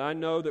affirm that I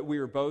know that we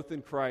are both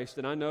in Christ,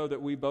 and I know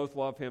that we both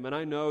love Him, and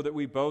I know that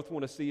we both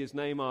want to see His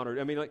name honored.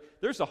 I mean, like,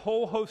 there's a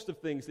whole host of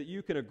things that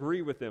you can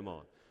agree with them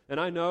on. And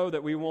I know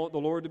that we want the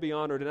Lord to be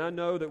honored, and I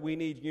know that we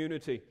need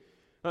unity.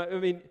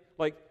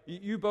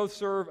 You both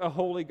serve a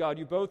holy God.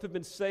 You both have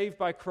been saved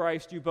by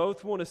Christ. You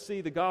both want to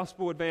see the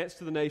gospel advance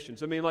to the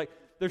nations. I mean, like,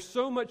 there's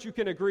so much you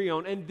can agree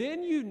on, and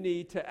then you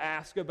need to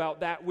ask about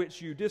that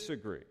which you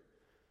disagree.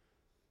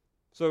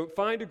 So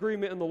find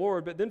agreement in the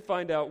Lord, but then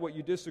find out what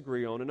you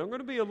disagree on. And I'm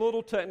going to be a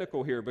little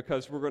technical here,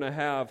 because we're going to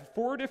have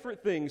 4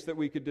 different things that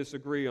we could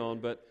disagree on,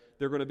 but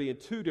they're going to be in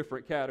 2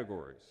 different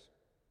categories.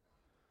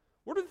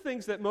 What are the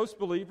things that most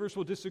believers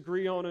will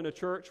disagree on in a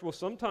church? Well,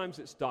 sometimes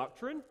it's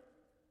doctrine,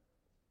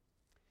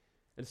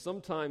 and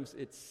sometimes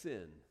it's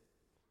sin.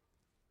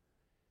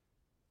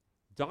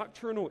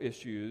 Doctrinal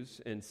issues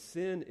and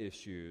sin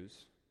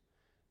issues,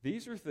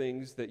 these are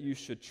things that you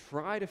should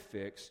try to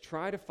fix,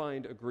 try to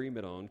find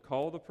agreement on,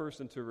 call the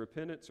person to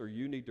repentance, or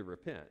you need to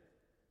repent.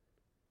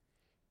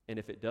 And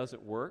if it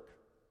doesn't work,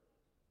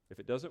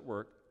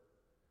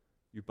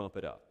 you bump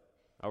it up.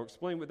 I'll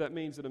explain what that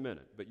means in a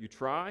minute, but you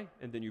try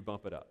and then you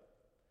bump it up.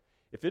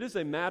 If it is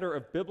a matter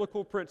of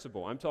biblical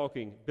principle, I'm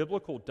talking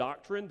biblical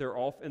doctrine, they're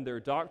off in their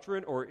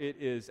doctrine, or it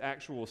is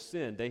actual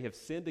sin, they have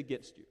sinned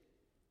against you.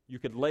 You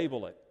could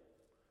label it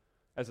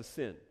as a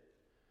sin.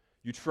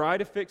 You try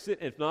to fix it,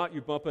 if not,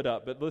 you bump it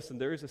up. But listen,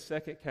 there is a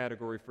second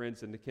category,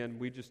 friends, and can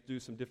we just do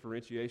some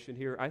differentiation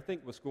here? I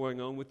think what's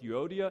going on with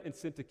Euodia and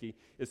Syntyche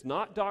is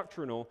not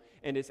doctrinal,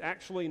 and it's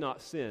actually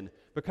not sin.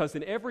 Because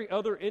in every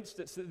other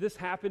instance that this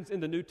happens in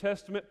the New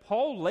Testament,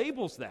 Paul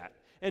labels that.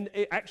 And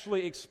it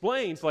actually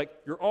explains, like,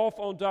 you're off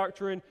on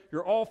doctrine,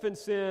 you're off in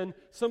sin,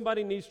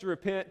 somebody needs to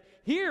repent.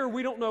 Here,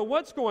 we don't know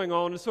what's going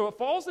on, and so it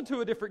falls into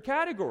a different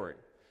category.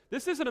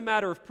 This isn't a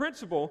matter of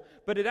principle,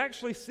 but it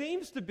actually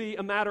seems to be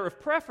a matter of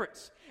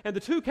preference. And the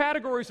 2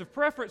 categories of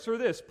preference are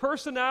this: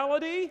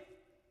 personality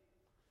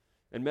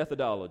and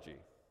methodology.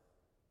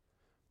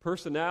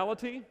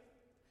 Personality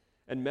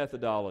and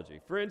methodology.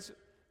 Friends,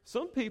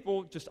 some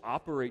people just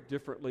operate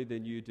differently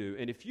than you do.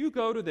 And if you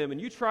go to them and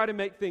you try to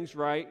make things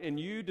right and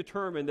you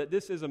determine that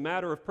this is a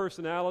matter of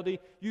personality,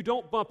 you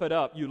don't bump it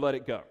up, you let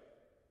it go.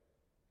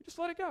 You just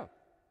let it go.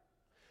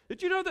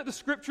 Did you know that the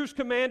Scriptures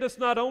command us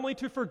not only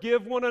to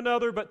forgive one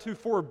another, but to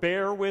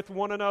forbear with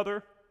one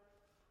another?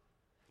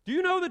 Do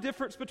you know the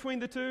difference between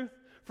the two?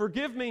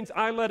 Forgive means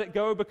I let it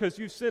go because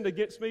you've sinned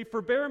against me.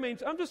 Forbear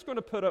means I'm just going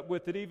to put up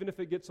with it even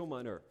if it gets on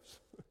my nerves.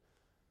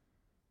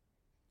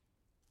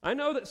 I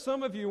know that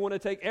some of you want to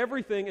take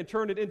everything and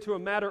turn it into a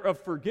matter of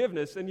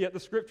forgiveness, and yet the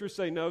Scriptures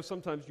say no,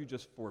 sometimes you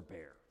just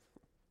forbear.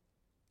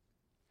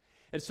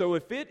 And so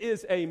if it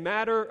is a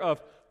matter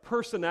of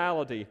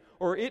personality,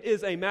 or it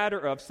is a matter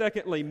of,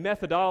 secondly,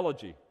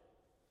 methodology,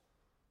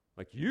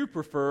 like you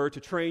prefer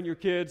to train your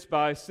kids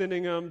by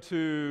sending them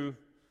to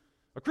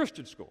a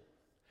Christian school,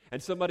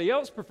 and somebody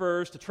else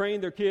prefers to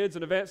train their kids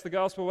and advance the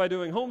gospel by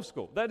doing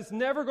homeschool, that is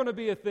never going to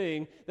be a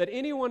thing that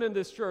anyone in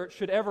this church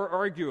should ever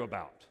argue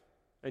about.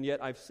 And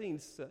yet I've seen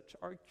such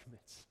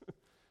arguments.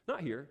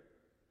 Not here,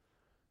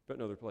 but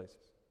in other places.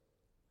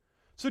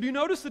 So do you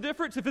notice the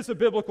difference? If it's a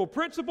biblical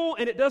principle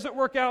and it doesn't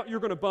work out, you're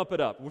going to bump it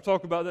up. We'll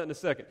talk about that in a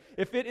second.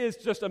 If it is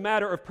just a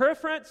matter of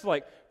preference,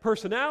 like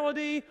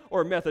personality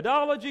or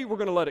methodology, we're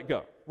going to let it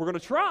go. We're going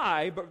to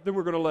try, but then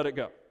we're going to let it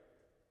go.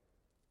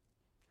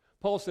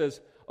 Paul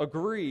says,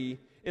 agree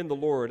in the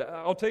Lord.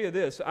 I'll tell you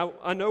this.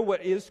 I know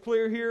what is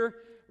clear here.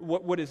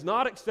 What is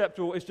not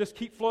acceptable is just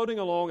keep floating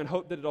along and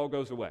hope that it all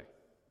goes away.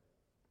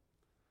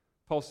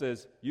 Paul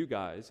says, you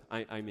guys,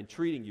 I'm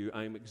entreating you,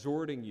 I'm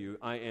exhorting you,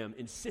 I am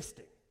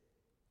insisting.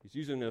 He's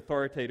using an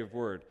authoritative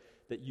word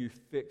that you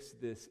fix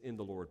this in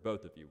the Lord,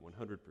 both of you,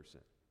 100%.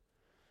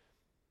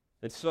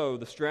 And so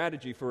the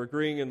strategy for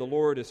agreeing in the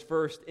Lord is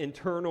first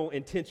internal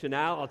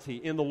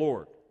intentionality in the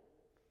Lord.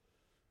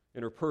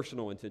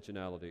 Interpersonal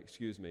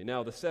intentionality,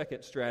 Now the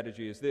second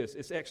strategy is this,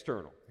 it's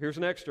external. Here's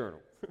an external.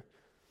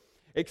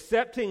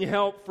 Accepting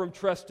help from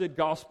trusted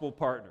gospel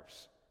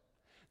partners.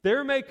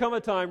 There may come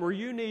a time where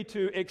you need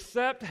to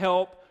accept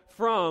help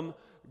from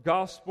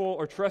gospel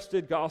or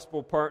trusted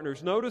gospel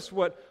partners. Notice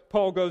what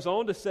Paul goes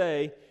on to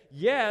say,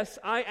 yes,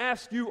 I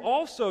ask you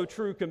also,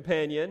 true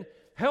companion,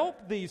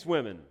 help these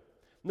women.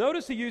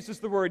 Notice he uses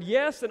the word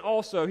yes and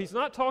also. He's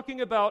not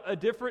talking about a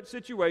different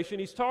situation.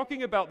 He's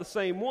talking about the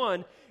same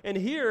one. And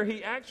here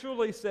he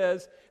actually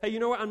says, hey, you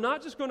know what? I'm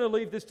not just going to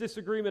leave this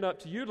disagreement up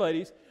to you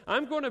ladies.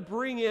 I'm going to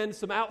bring in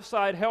some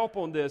outside help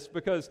on this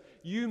because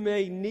you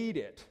may need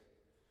it.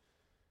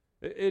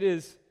 It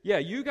is,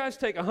 you guys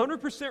take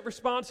 100%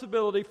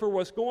 responsibility for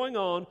what's going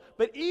on,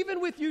 but even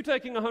with you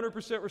taking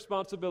 100%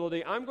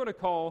 responsibility, I'm going to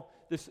call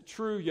this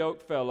true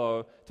yoke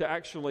fellow to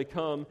actually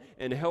come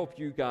and help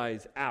you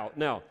guys out.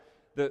 Now,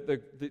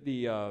 the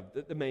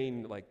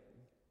main, like,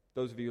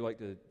 those of you who like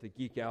to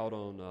geek out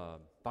on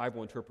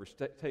Bible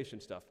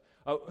interpretation stuff,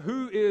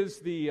 who is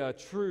the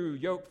true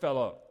yoke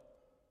fellow?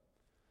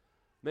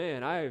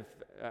 Man,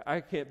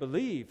 I can't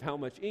believe how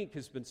much ink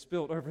has been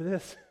spilled over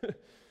this.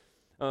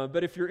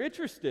 But if you're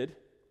interested,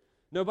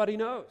 nobody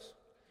knows.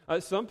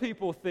 Some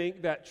people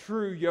think that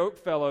true yoke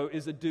fellow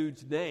is a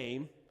dude's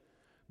name,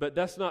 but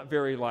that's not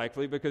very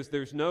likely because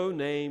there's no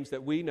names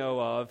that we know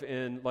of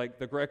in like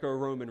the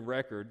Greco-Roman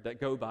record that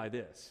go by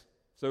this.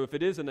 So if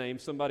it is a name,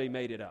 somebody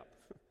made it up.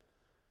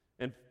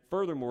 And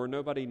furthermore,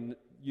 nobody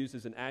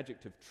uses an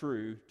adjective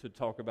true to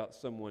talk about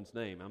someone's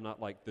name. I'm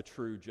not like the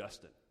true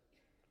Justin.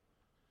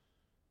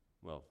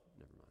 Well,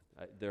 never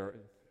mind.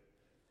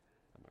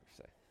 I'm not going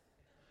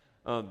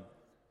to say.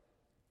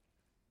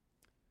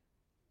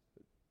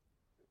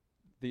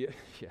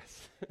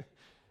 Yes.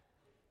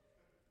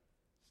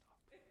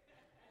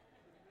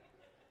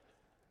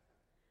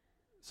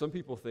 Some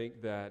people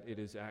think that it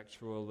is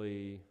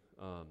actually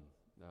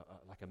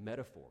like a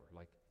metaphor,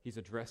 like he's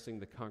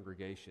addressing the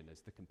congregation as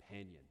the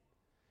companion,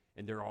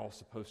 and they're all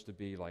supposed to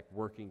be like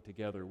working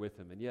together with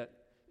him, and yet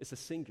it's a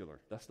singular.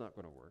 That's not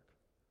going to work.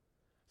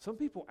 Some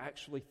people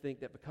actually think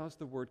that because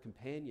the word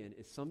companion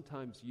is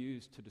sometimes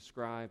used to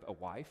describe a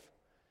wife,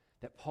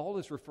 that Paul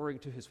is referring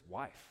to his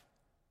wife.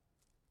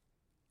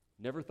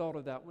 Never thought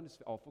of that one. It's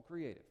awful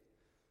creative.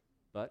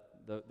 But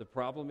the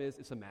problem is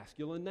it's a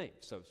masculine name,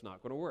 so it's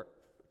not going to work.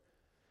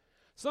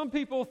 Some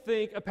people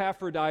think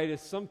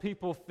Epaphroditus. Some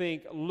people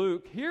think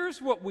Luke.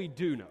 Here's what we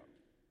do know.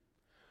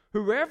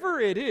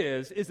 Whoever it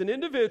is an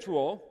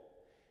individual,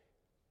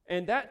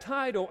 and that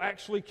title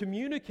actually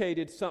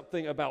communicated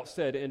something about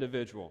said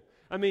individual.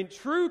 I mean,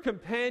 true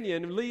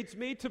companion leads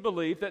me to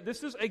believe that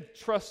this is a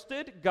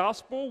trusted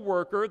gospel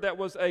worker that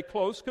was a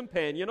close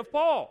companion of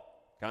Paul,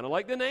 kind of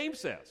like the name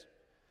says.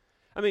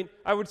 I mean,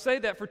 I would say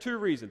that for two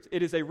reasons.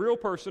 It is a real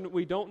person.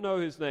 We don't know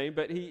his name,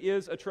 but he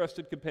is a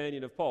trusted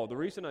companion of Paul. The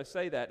reason I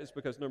say that is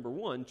because, number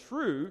one,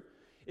 true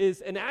is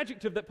an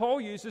adjective that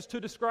Paul uses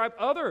to describe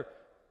other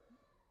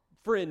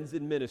friends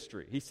in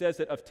ministry. He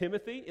says it of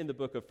Timothy in the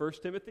book of 1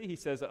 Timothy. He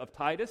says it of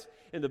Titus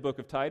in the book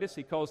of Titus.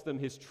 He calls them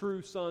his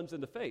true sons in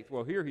the faith.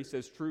 Well, here he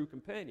says true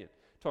companion,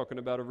 talking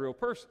about a real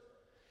person.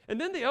 And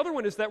then the other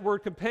one is that word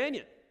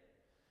companion.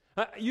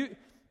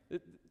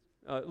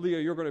 Leo,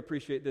 you're going to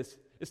appreciate this.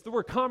 It's the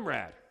word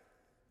comrade.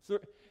 So,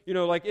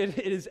 like it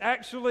is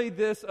actually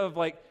this of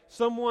like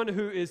someone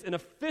who is an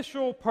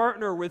official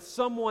partner with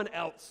someone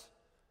else.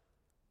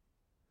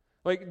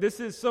 Like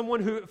this is someone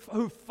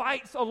who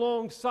fights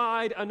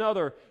alongside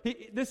another.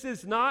 This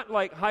is not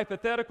like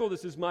hypothetical.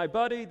 This is my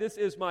buddy. This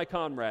is my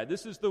comrade.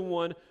 This is the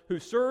one who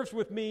serves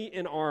with me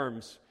in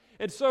arms.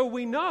 And so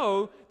we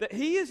know that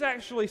he is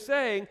actually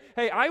saying,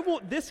 hey, I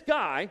want this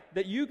guy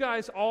that you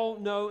guys all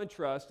know and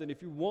trust, and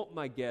if you want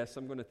my guess,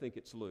 I'm going to think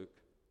it's Luke.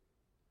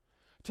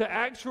 to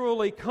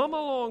actually come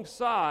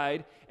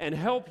alongside and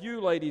help you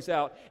ladies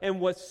out. And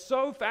what's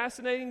so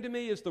fascinating to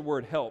me is the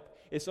word help.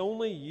 It's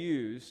only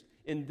used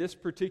in this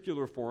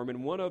particular form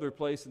in one other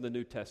place in the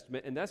New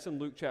Testament, and that's in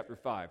Luke chapter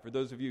 5. For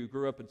those of you who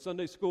grew up in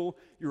Sunday school,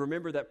 you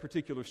remember that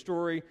particular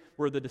story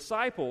where the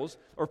disciples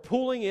are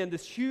pulling in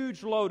this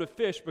huge load of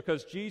fish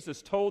because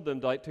Jesus told them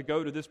to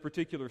go to this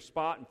particular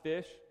spot and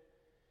fish.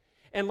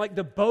 And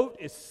the boat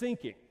is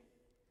sinking.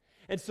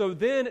 And so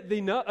then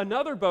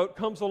another boat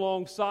comes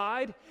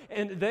alongside,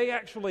 and they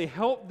actually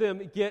help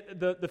them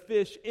get the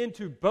fish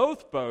into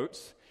both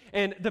boats,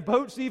 and the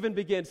boats even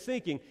begin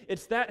sinking.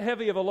 It's that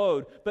heavy of a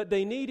load, but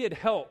they needed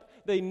help.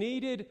 They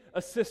needed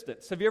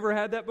assistance. Have you ever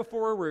had that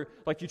before where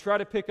you try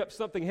to pick up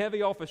something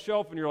heavy off a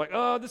shelf and you're like,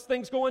 oh, this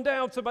thing's going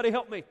down, somebody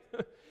help me.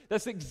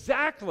 That's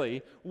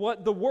exactly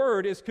what the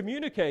word is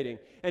communicating.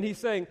 And he's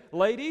saying,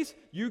 ladies,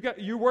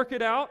 you work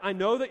it out. I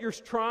know that you're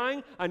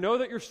trying. I know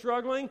that you're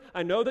struggling.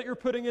 I know that you're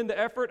putting in the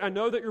effort. I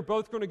know that you're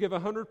both going to give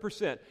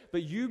 100%.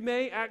 But you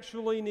may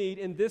actually need,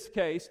 in this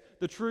case,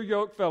 the true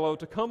yoke fellow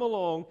to come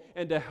along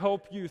and to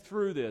help you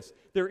through this.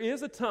 There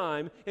is a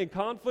time in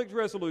conflict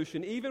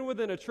resolution, even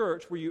within a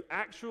church, where you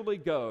actually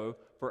go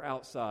for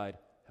outside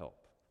help.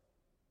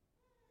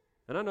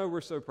 And I know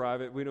we're so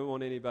private, we don't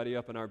want anybody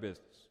up in our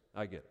business.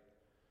 I get it.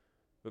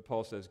 But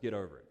Paul says, get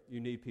over it. You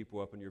need people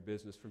up in your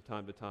business from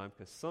time to time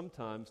because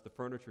sometimes the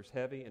furniture's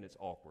heavy and it's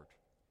awkward.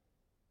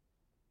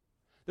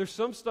 There's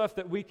some stuff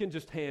that we can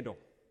just handle.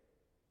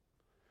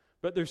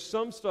 But there's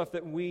some stuff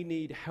that we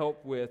need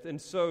help with. And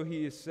so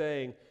he is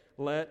saying,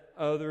 let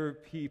other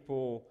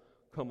people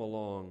come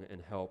along and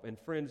help. And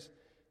friends,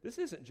 this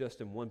isn't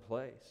just in one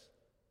place.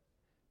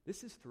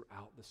 This is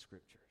throughout the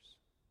Scriptures.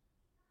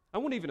 I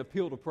won't even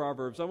appeal to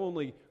Proverbs. I will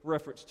only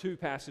reference two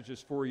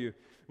passages for you.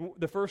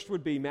 The first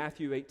would be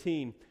Matthew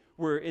 18,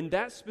 where in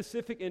that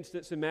specific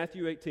instance in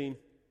Matthew 18,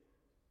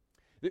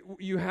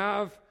 you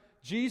have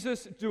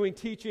Jesus doing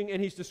teaching,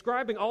 and he's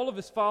describing all of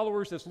his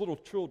followers as little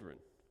children.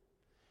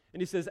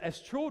 And he says, as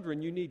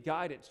children, you need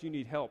guidance, you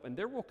need help, and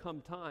there will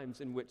come times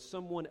in which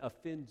someone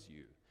offends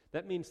you.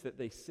 That means that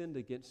they sinned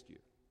against you.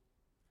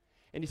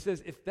 And he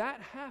says, if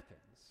that happens,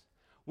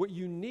 what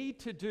you need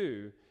to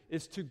do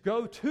is to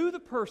go to the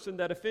person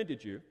that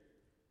offended you.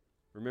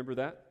 Remember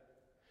that?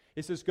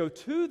 It says go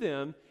to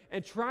them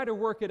and try to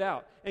work it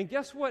out. And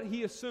guess what?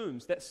 He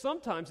assumes that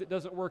sometimes it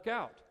doesn't work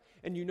out.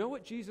 And you know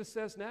what Jesus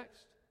says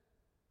next?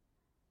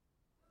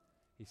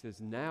 He says,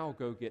 now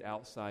go get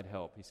outside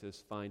help. He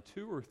says, find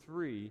 2 or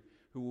 3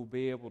 who will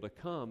be able to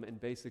come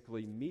and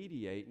basically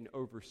mediate and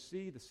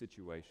oversee the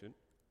situation.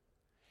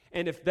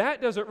 And if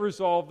that doesn't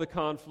resolve the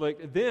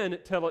conflict, then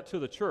tell it to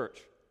the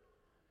church.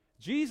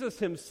 Jesus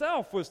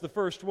himself was the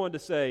first one to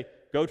say,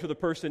 go to the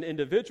person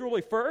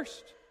individually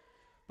first.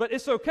 But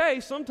it's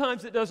okay,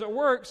 sometimes it doesn't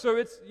work,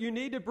 so you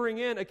need to bring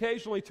in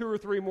occasionally 2 or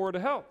 3 more to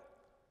help.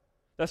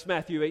 That's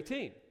Matthew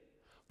 18.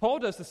 Paul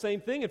does the same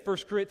thing in 1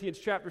 Corinthians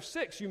chapter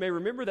 6. You may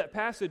remember that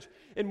passage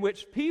in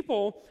which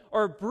people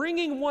are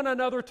bringing one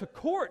another to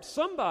court.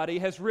 Somebody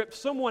has ripped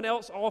someone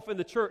else off in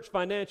the church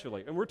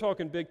financially, and we're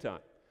talking big time,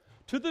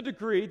 to the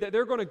degree that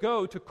they're going to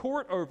go to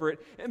court over it.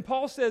 And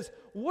Paul says,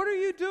 what are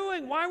you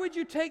doing? Why would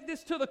you take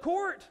this to the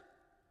court?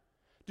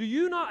 Do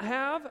you not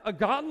have a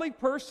godly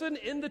person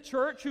in the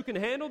church who can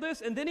handle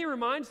this? And then he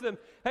reminds them,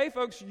 hey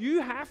folks,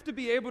 you have to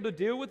be able to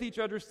deal with each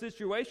other's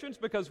situations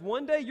because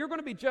one day you're going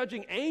to be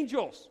judging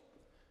angels.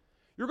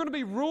 You're going to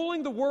be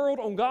ruling the world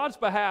on God's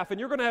behalf, and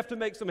you're going to have to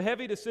make some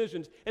heavy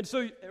decisions. And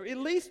so at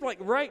least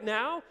right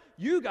now,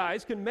 you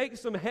guys can make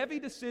some heavy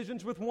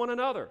decisions with one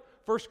another.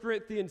 1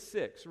 Corinthians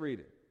 6, read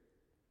it.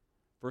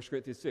 1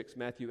 Corinthians 6,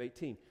 Matthew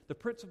 18. The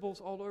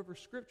principles all over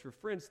Scripture.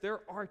 Friends,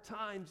 there are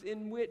times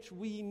in which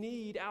we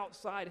need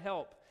outside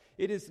help.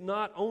 It is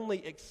not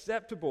only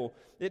acceptable,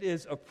 it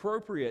is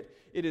appropriate,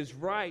 it is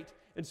right,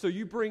 and so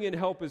you bring in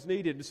help as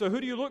needed. And so who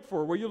do you look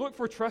for? Well, you look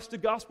for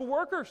trusted gospel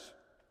workers,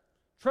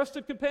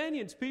 trusted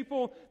companions,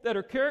 people that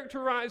are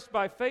characterized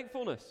by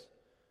faithfulness.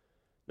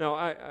 Now,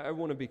 I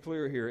want to be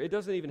clear here. It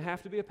doesn't even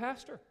have to be a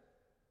pastor.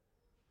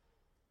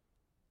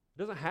 It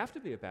doesn't have to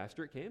be a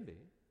pastor. It can be.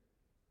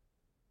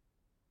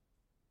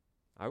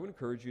 I would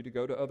encourage you to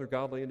go to other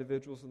godly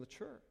individuals in the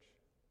church.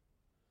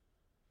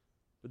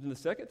 But then the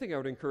second thing I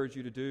would encourage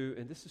you to do,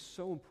 and this is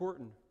so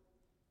important,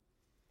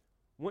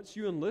 once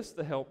you enlist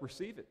the help,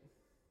 receive it.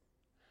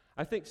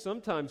 I think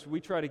sometimes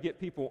we try to get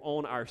people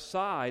on our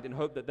side and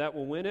hope that that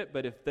will win it,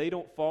 but if they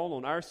don't fall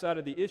on our side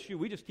of the issue,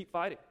 we just keep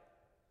fighting.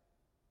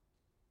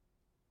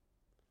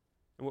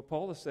 And what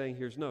Paul is saying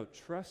here is no,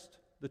 trust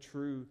the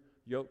true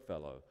yoke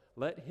fellow.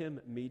 Let him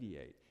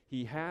mediate.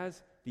 He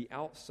has the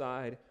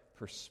outside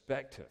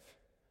perspective.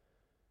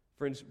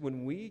 Friends,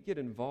 when we get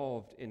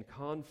involved in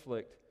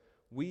conflict,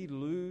 we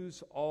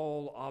lose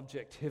all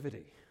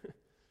objectivity.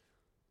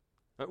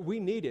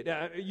 We need it.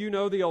 You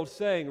know the old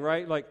saying,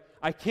 right? Like,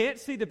 I can't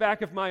see the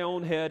back of my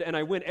own head, and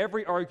I win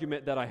every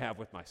argument that I have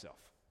with myself.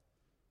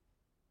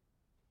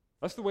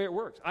 That's the way it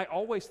works. I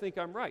always think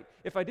I'm right.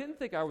 If I didn't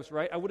think I was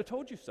right, I would have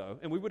told you so,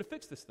 and we would have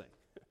fixed this thing.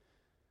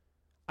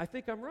 I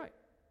think I'm right.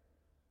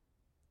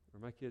 Or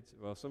my kids,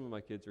 well, some of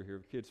my kids are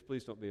here. Kids,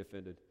 please don't be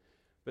offended.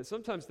 But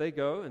sometimes they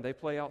go and they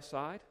play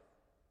outside.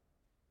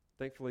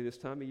 Thankfully, this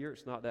time of year,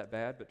 it's not that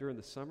bad. But during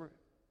the summer,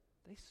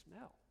 they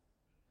smell.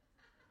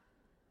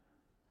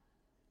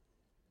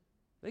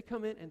 They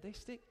come in and they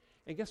stink.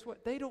 And guess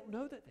what? They don't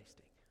know that they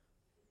stink.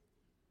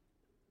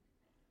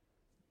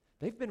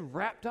 They've been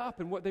wrapped up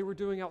in what they were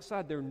doing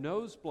outside. They're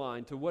nose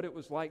blind to what it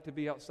was like to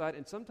be outside.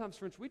 And sometimes,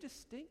 friends, we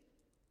just stink.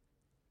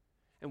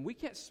 And we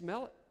can't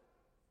smell it.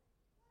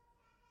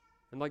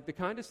 And like the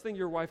kindest thing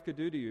your wife could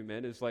do to you,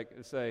 men, is like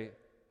say,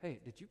 hey,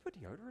 did you put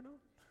deodorant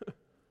on?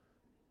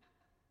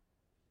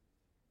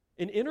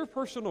 In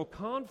interpersonal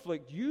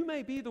conflict, you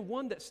may be the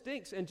one that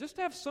stinks, and just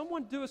have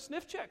someone do a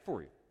sniff check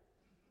for you.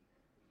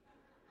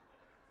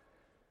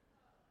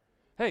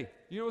 Hey,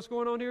 you know what's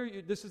going on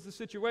here? This is the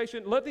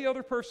situation. Let the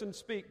other person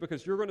speak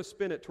because you're going to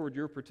spin it toward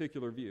your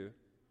particular view.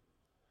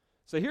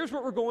 So here's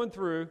what we're going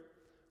through.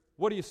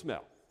 What do you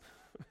smell?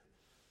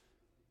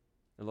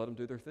 And let them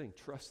do their thing.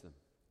 Trust them.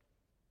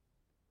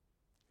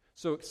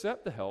 So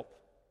accept the help.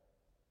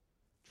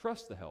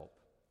 Trust the help.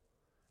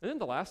 And then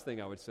the last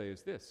thing I would say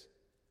is this.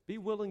 Be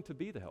willing to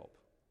be the help.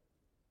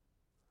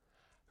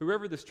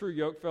 Whoever this true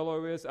yoke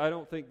fellow is, I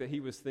don't think that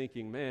he was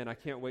thinking, man, I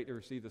can't wait to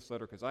receive this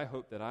letter because I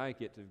hope that I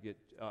get to get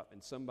up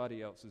in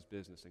somebody else's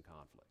business and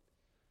conflict.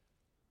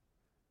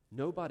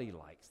 Nobody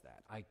likes that.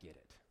 I get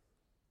it.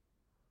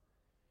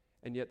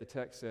 And yet the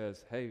text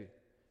says, hey,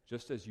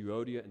 just as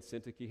Euodia and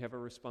Syntyche have a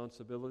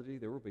responsibility,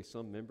 there will be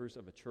some members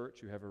of a church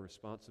who have a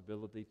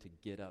responsibility to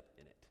get up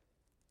in it.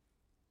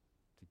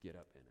 To get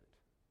up in it.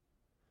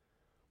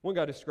 One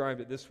guy described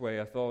it this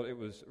way. I thought it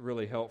was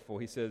really helpful.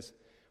 He says,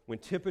 when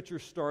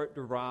temperatures start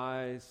to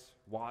rise,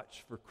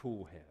 watch for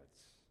cool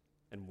heads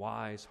and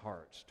wise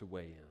hearts to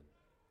weigh in.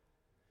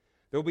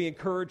 They'll be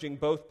encouraging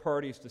both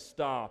parties to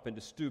stop and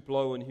to stoop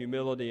low in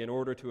humility in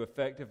order to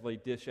effectively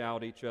dish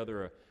out each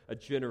other a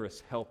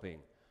generous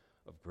helping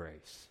of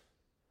grace.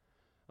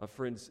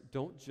 Friends,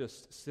 don't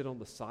just sit on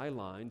the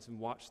sidelines and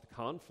watch the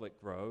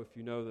conflict grow. If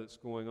you know that it's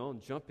going on,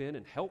 jump in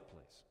and help,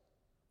 please.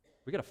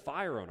 We got a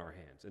fire on our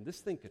hands, and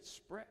this thing could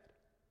spread.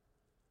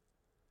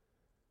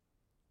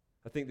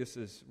 I think this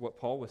is what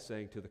Paul was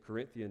saying to the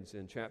Corinthians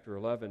in chapter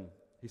 11.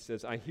 He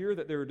says, I hear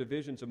that there are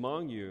divisions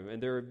among you,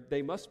 and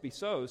they must be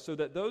so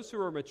that those who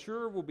are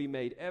mature will be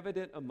made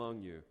evident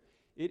among you.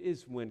 It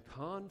is when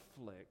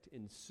conflict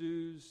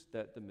ensues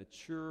that the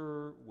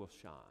mature will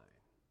shine.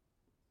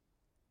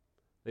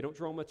 They don't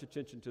draw much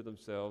attention to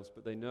themselves,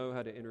 but they know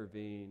how to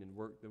intervene and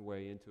work their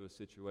way into a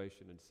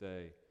situation and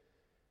say,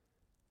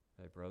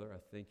 hey, brother, I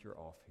think you're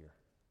off here.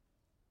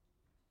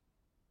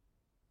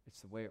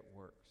 It's the way it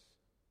works.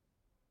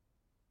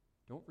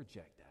 Don't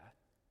reject that.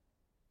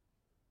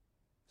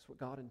 It's what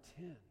God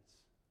intends.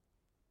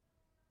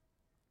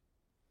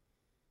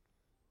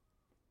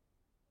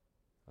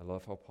 I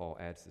love how Paul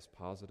adds this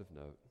positive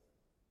note.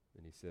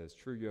 And he says,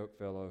 true yoke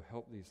fellow,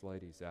 help these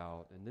ladies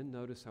out. And then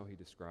notice how he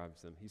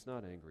describes them. He's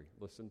not angry.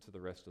 Listen to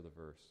the rest of the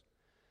verse.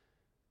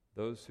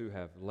 Those who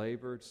have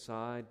labored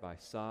side by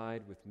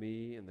side with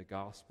me in the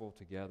gospel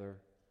together,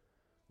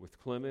 with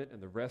Clement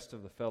and the rest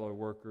of the fellow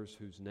workers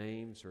whose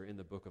names are in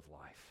the book of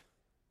life.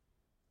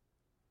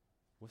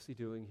 What's he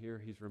doing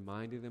here? He's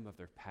reminding them of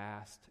their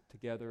past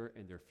together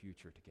and their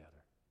future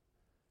together.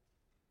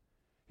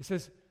 He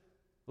says,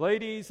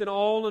 ladies and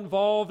all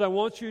involved, I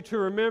want you to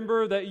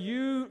remember that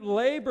you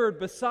labored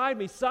beside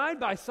me,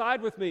 side by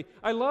side with me.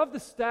 I love the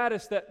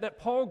status that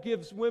Paul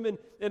gives women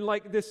in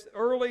like this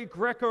early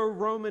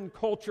Greco-Roman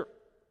culture.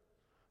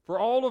 For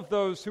all of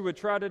those who would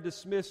try to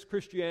dismiss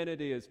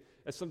Christianity as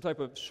some type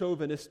of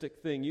chauvinistic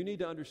thing, you need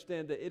to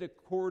understand that it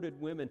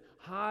accorded women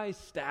high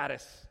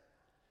status.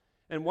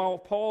 And while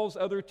Paul's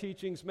other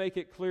teachings make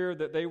it clear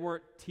that they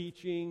weren't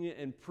teaching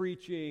and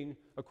preaching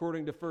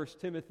according to 1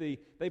 Timothy,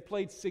 they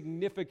played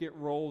significant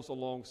roles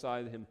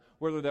alongside him,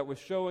 whether that was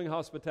showing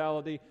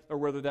hospitality or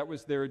whether that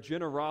was their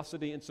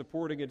generosity in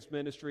supporting his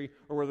ministry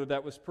or whether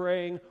that was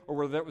praying or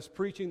whether that was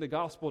preaching the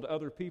gospel to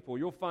other people.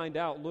 You'll find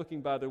out, looking,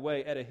 by the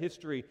way, at a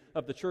history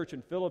of the church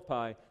in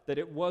Philippi, that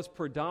it was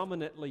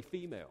predominantly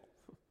female.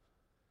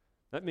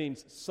 That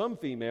means some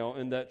female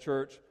in that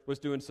church was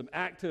doing some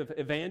active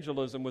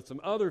evangelism with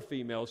some other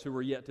females who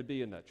were yet to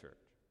be in that church.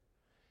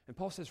 And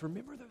Paul says,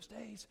 remember those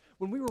days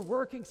when we were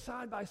working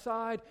side by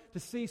side to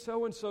see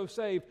so-and-so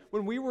saved,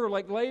 when we were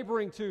like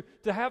laboring to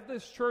have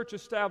this church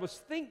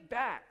established. Think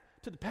back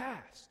to the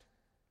past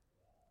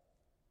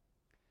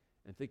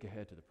and think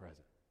ahead to the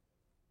present.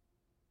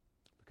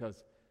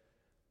 Because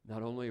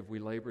not only have we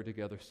labored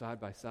together side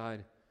by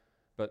side,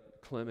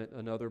 but Clement,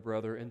 another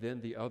brother, and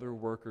then the other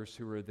workers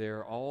who were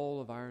there,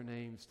 all of our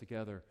names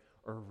together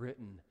are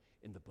written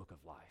in the book of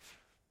life.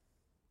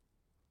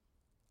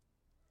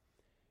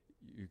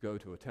 You go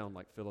to a town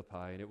like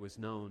Philippi, and it was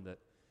known that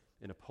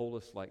in a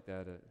polis like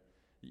that,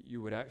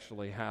 you would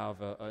actually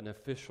have an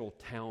official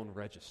town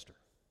register.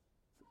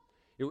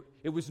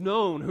 It was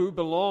known who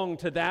belonged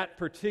to that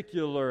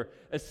particular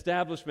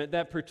establishment,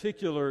 that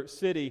particular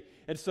city.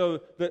 And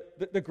so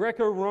the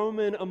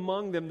Greco-Roman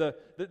among them,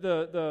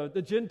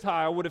 the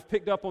Gentile would have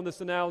picked up on this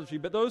analogy.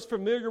 But those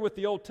familiar with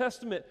the Old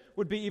Testament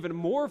would be even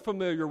more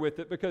familiar with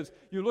it, because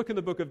you look in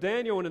the book of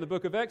Daniel and in the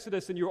book of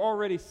Exodus, and you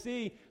already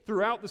see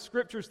throughout the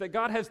Scriptures that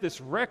God has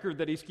this record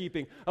that He's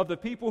keeping of the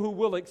people who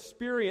will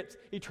experience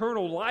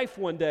eternal life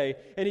one day.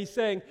 And He's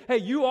saying, hey,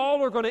 you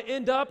all are going to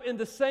end up in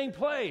the same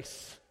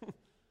place.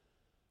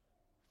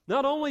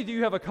 Not only do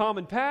you have a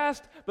common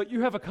past, but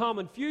you have a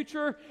common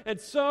future, and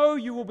so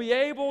you will be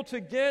able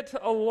to get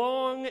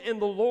along in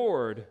the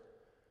Lord.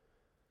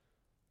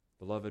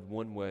 Beloved,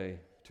 one way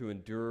to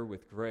endure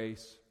with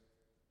grace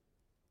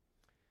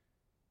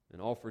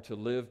and offer to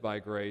live by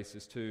grace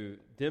is to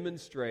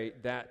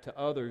demonstrate that to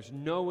others,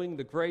 knowing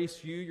the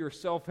grace you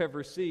yourself have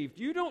received.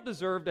 You don't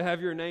deserve to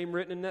have your name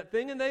written in that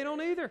thing, and they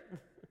don't either.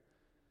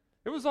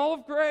 It was all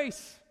of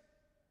grace.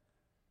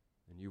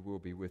 And you will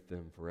be with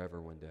them forever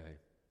one day.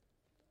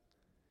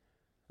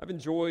 I've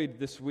enjoyed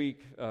this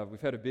week. We've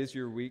had a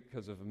busier week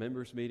because of a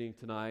members' meeting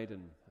tonight,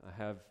 and I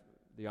have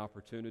the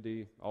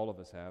opportunity, all of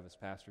us have as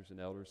pastors and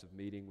elders, of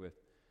meeting with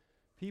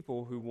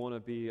people who want to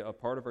be a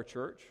part of our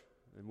church,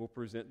 and we'll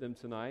present them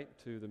tonight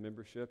to the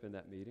membership in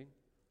that meeting.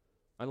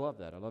 I love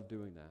that. I love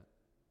doing that.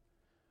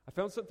 I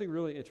found something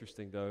really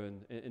interesting, though,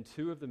 in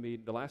two of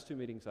the last two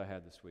meetings I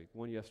had this week,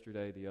 one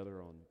yesterday, the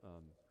other on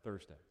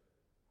Thursday.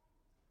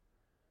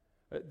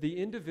 The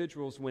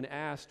individuals, when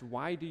asked,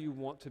 why do you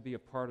want to be a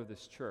part of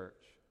this church,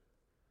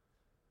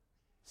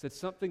 said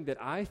something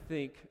that I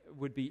think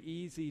would be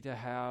easy to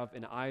have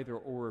an either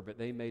or, but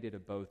they made it a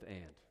both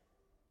and.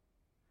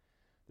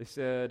 They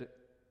said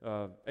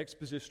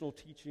expositional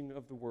teaching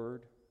of the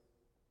Word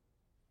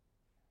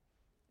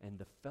and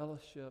the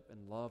fellowship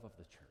and love of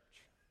the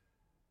church.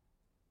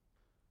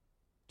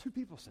 Two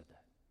people said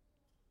that.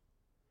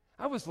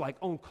 I was like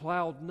on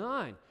cloud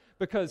 9,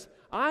 because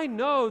I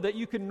know that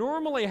you can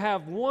normally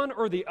have one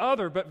or the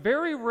other, but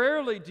very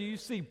rarely do you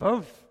see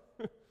both.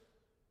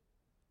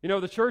 You know,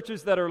 the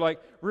churches that are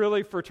like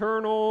really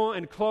fraternal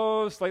and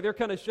close, like they're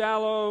kind of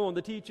shallow on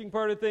the teaching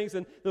part of things,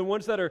 and the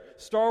ones that are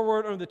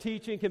stalwart on the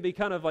teaching can be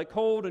kind of like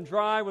cold and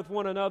dry with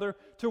one another.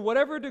 To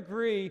whatever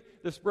degree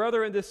this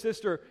brother and this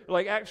sister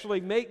like actually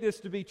make this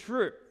to be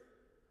true,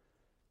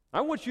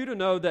 I want you to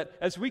know that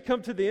as we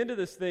come to the end of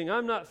this thing,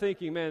 I'm not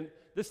thinking, man,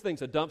 this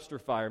thing's a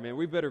dumpster fire, man.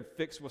 We better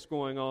fix what's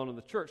going on in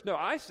the church. No,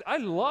 I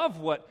love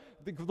what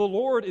the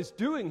Lord is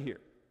doing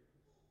here.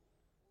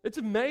 It's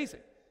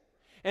amazing.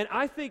 And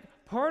I think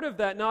part of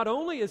that not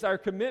only is our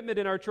commitment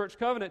in our church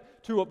covenant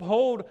to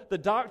uphold the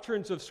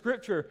doctrines of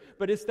Scripture,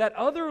 but it's that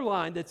other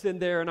line that's in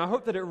there, and I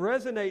hope that it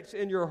resonates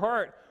in your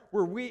heart,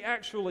 where we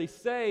actually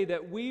say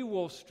that we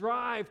will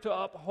strive to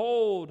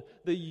uphold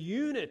the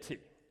unity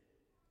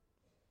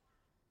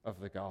of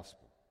the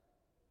gospel.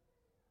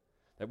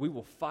 That we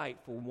will fight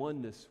for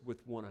oneness with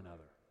one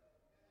another.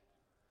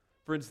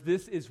 Friends,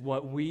 this is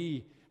what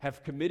we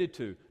have committed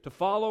to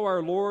follow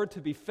our Lord,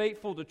 to be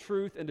faithful to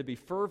truth, and to be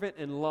fervent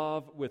in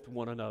love with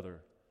one another.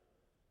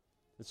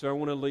 And so I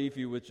want to leave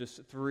you with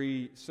just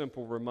three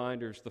simple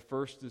reminders. The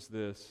first is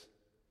this.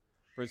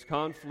 Friends,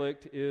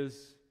 conflict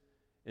is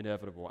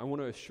inevitable. I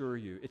want to assure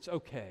you, it's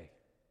okay.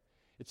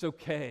 It's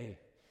okay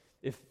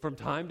if from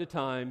time to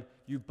time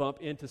you bump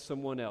into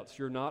someone else.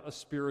 You're not a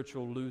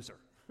spiritual loser.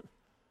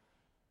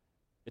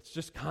 It's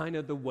just kind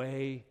of the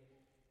way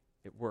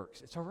it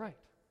works. It's all right.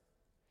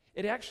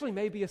 It actually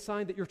may be a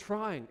sign that you're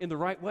trying in the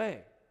right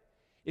way.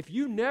 If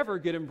you never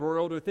get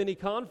embroiled with any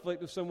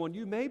conflict with someone,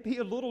 you may be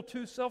a little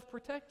too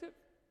self-protective.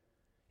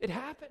 It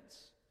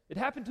happens. It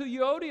happened to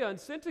Euodia and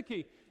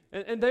Syntyche,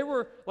 and they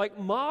were like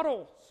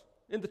models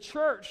in the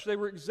church. They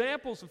were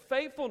examples of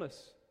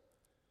faithfulness.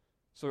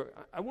 So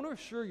I want to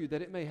assure you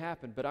that it may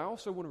happen, but I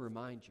also want to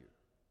remind you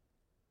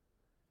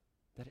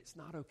that it's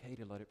not okay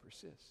to let it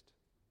persist.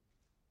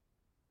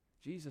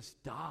 Jesus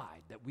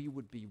died that we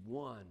would be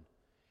one.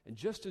 And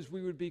just as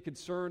we would be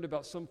concerned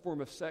about some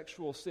form of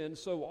sexual sin,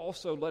 so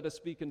also let us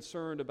be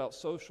concerned about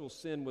social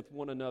sin with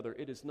one another.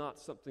 It is not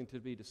something to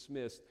be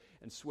dismissed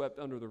and swept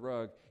under the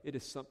rug. It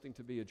is something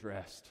to be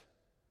addressed.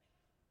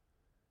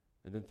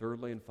 And then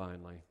thirdly and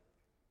finally,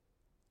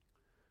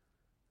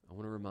 I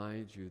want to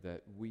remind you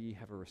that we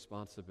have a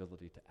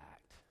responsibility to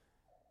act.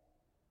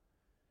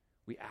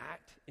 We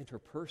act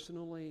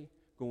interpersonally,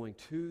 going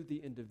to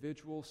the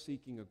individual,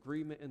 seeking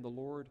agreement in the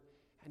Lord.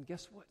 And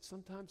guess what?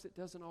 Sometimes it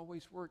doesn't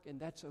always work, and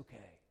that's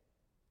okay.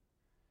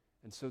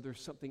 And so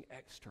there's something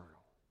external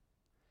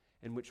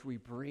in which we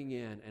bring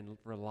in and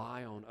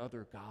rely on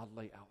other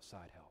godly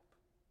outside help.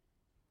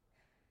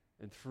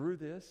 And through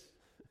this,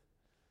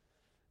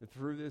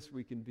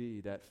 we can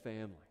be that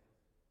family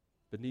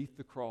beneath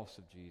the cross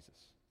of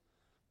Jesus,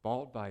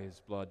 bought by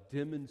His blood,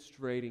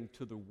 demonstrating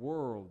to the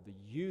world the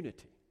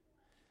unity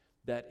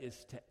that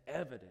is to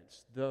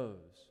evidence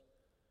those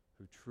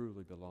who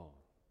truly belong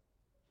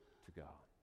to God.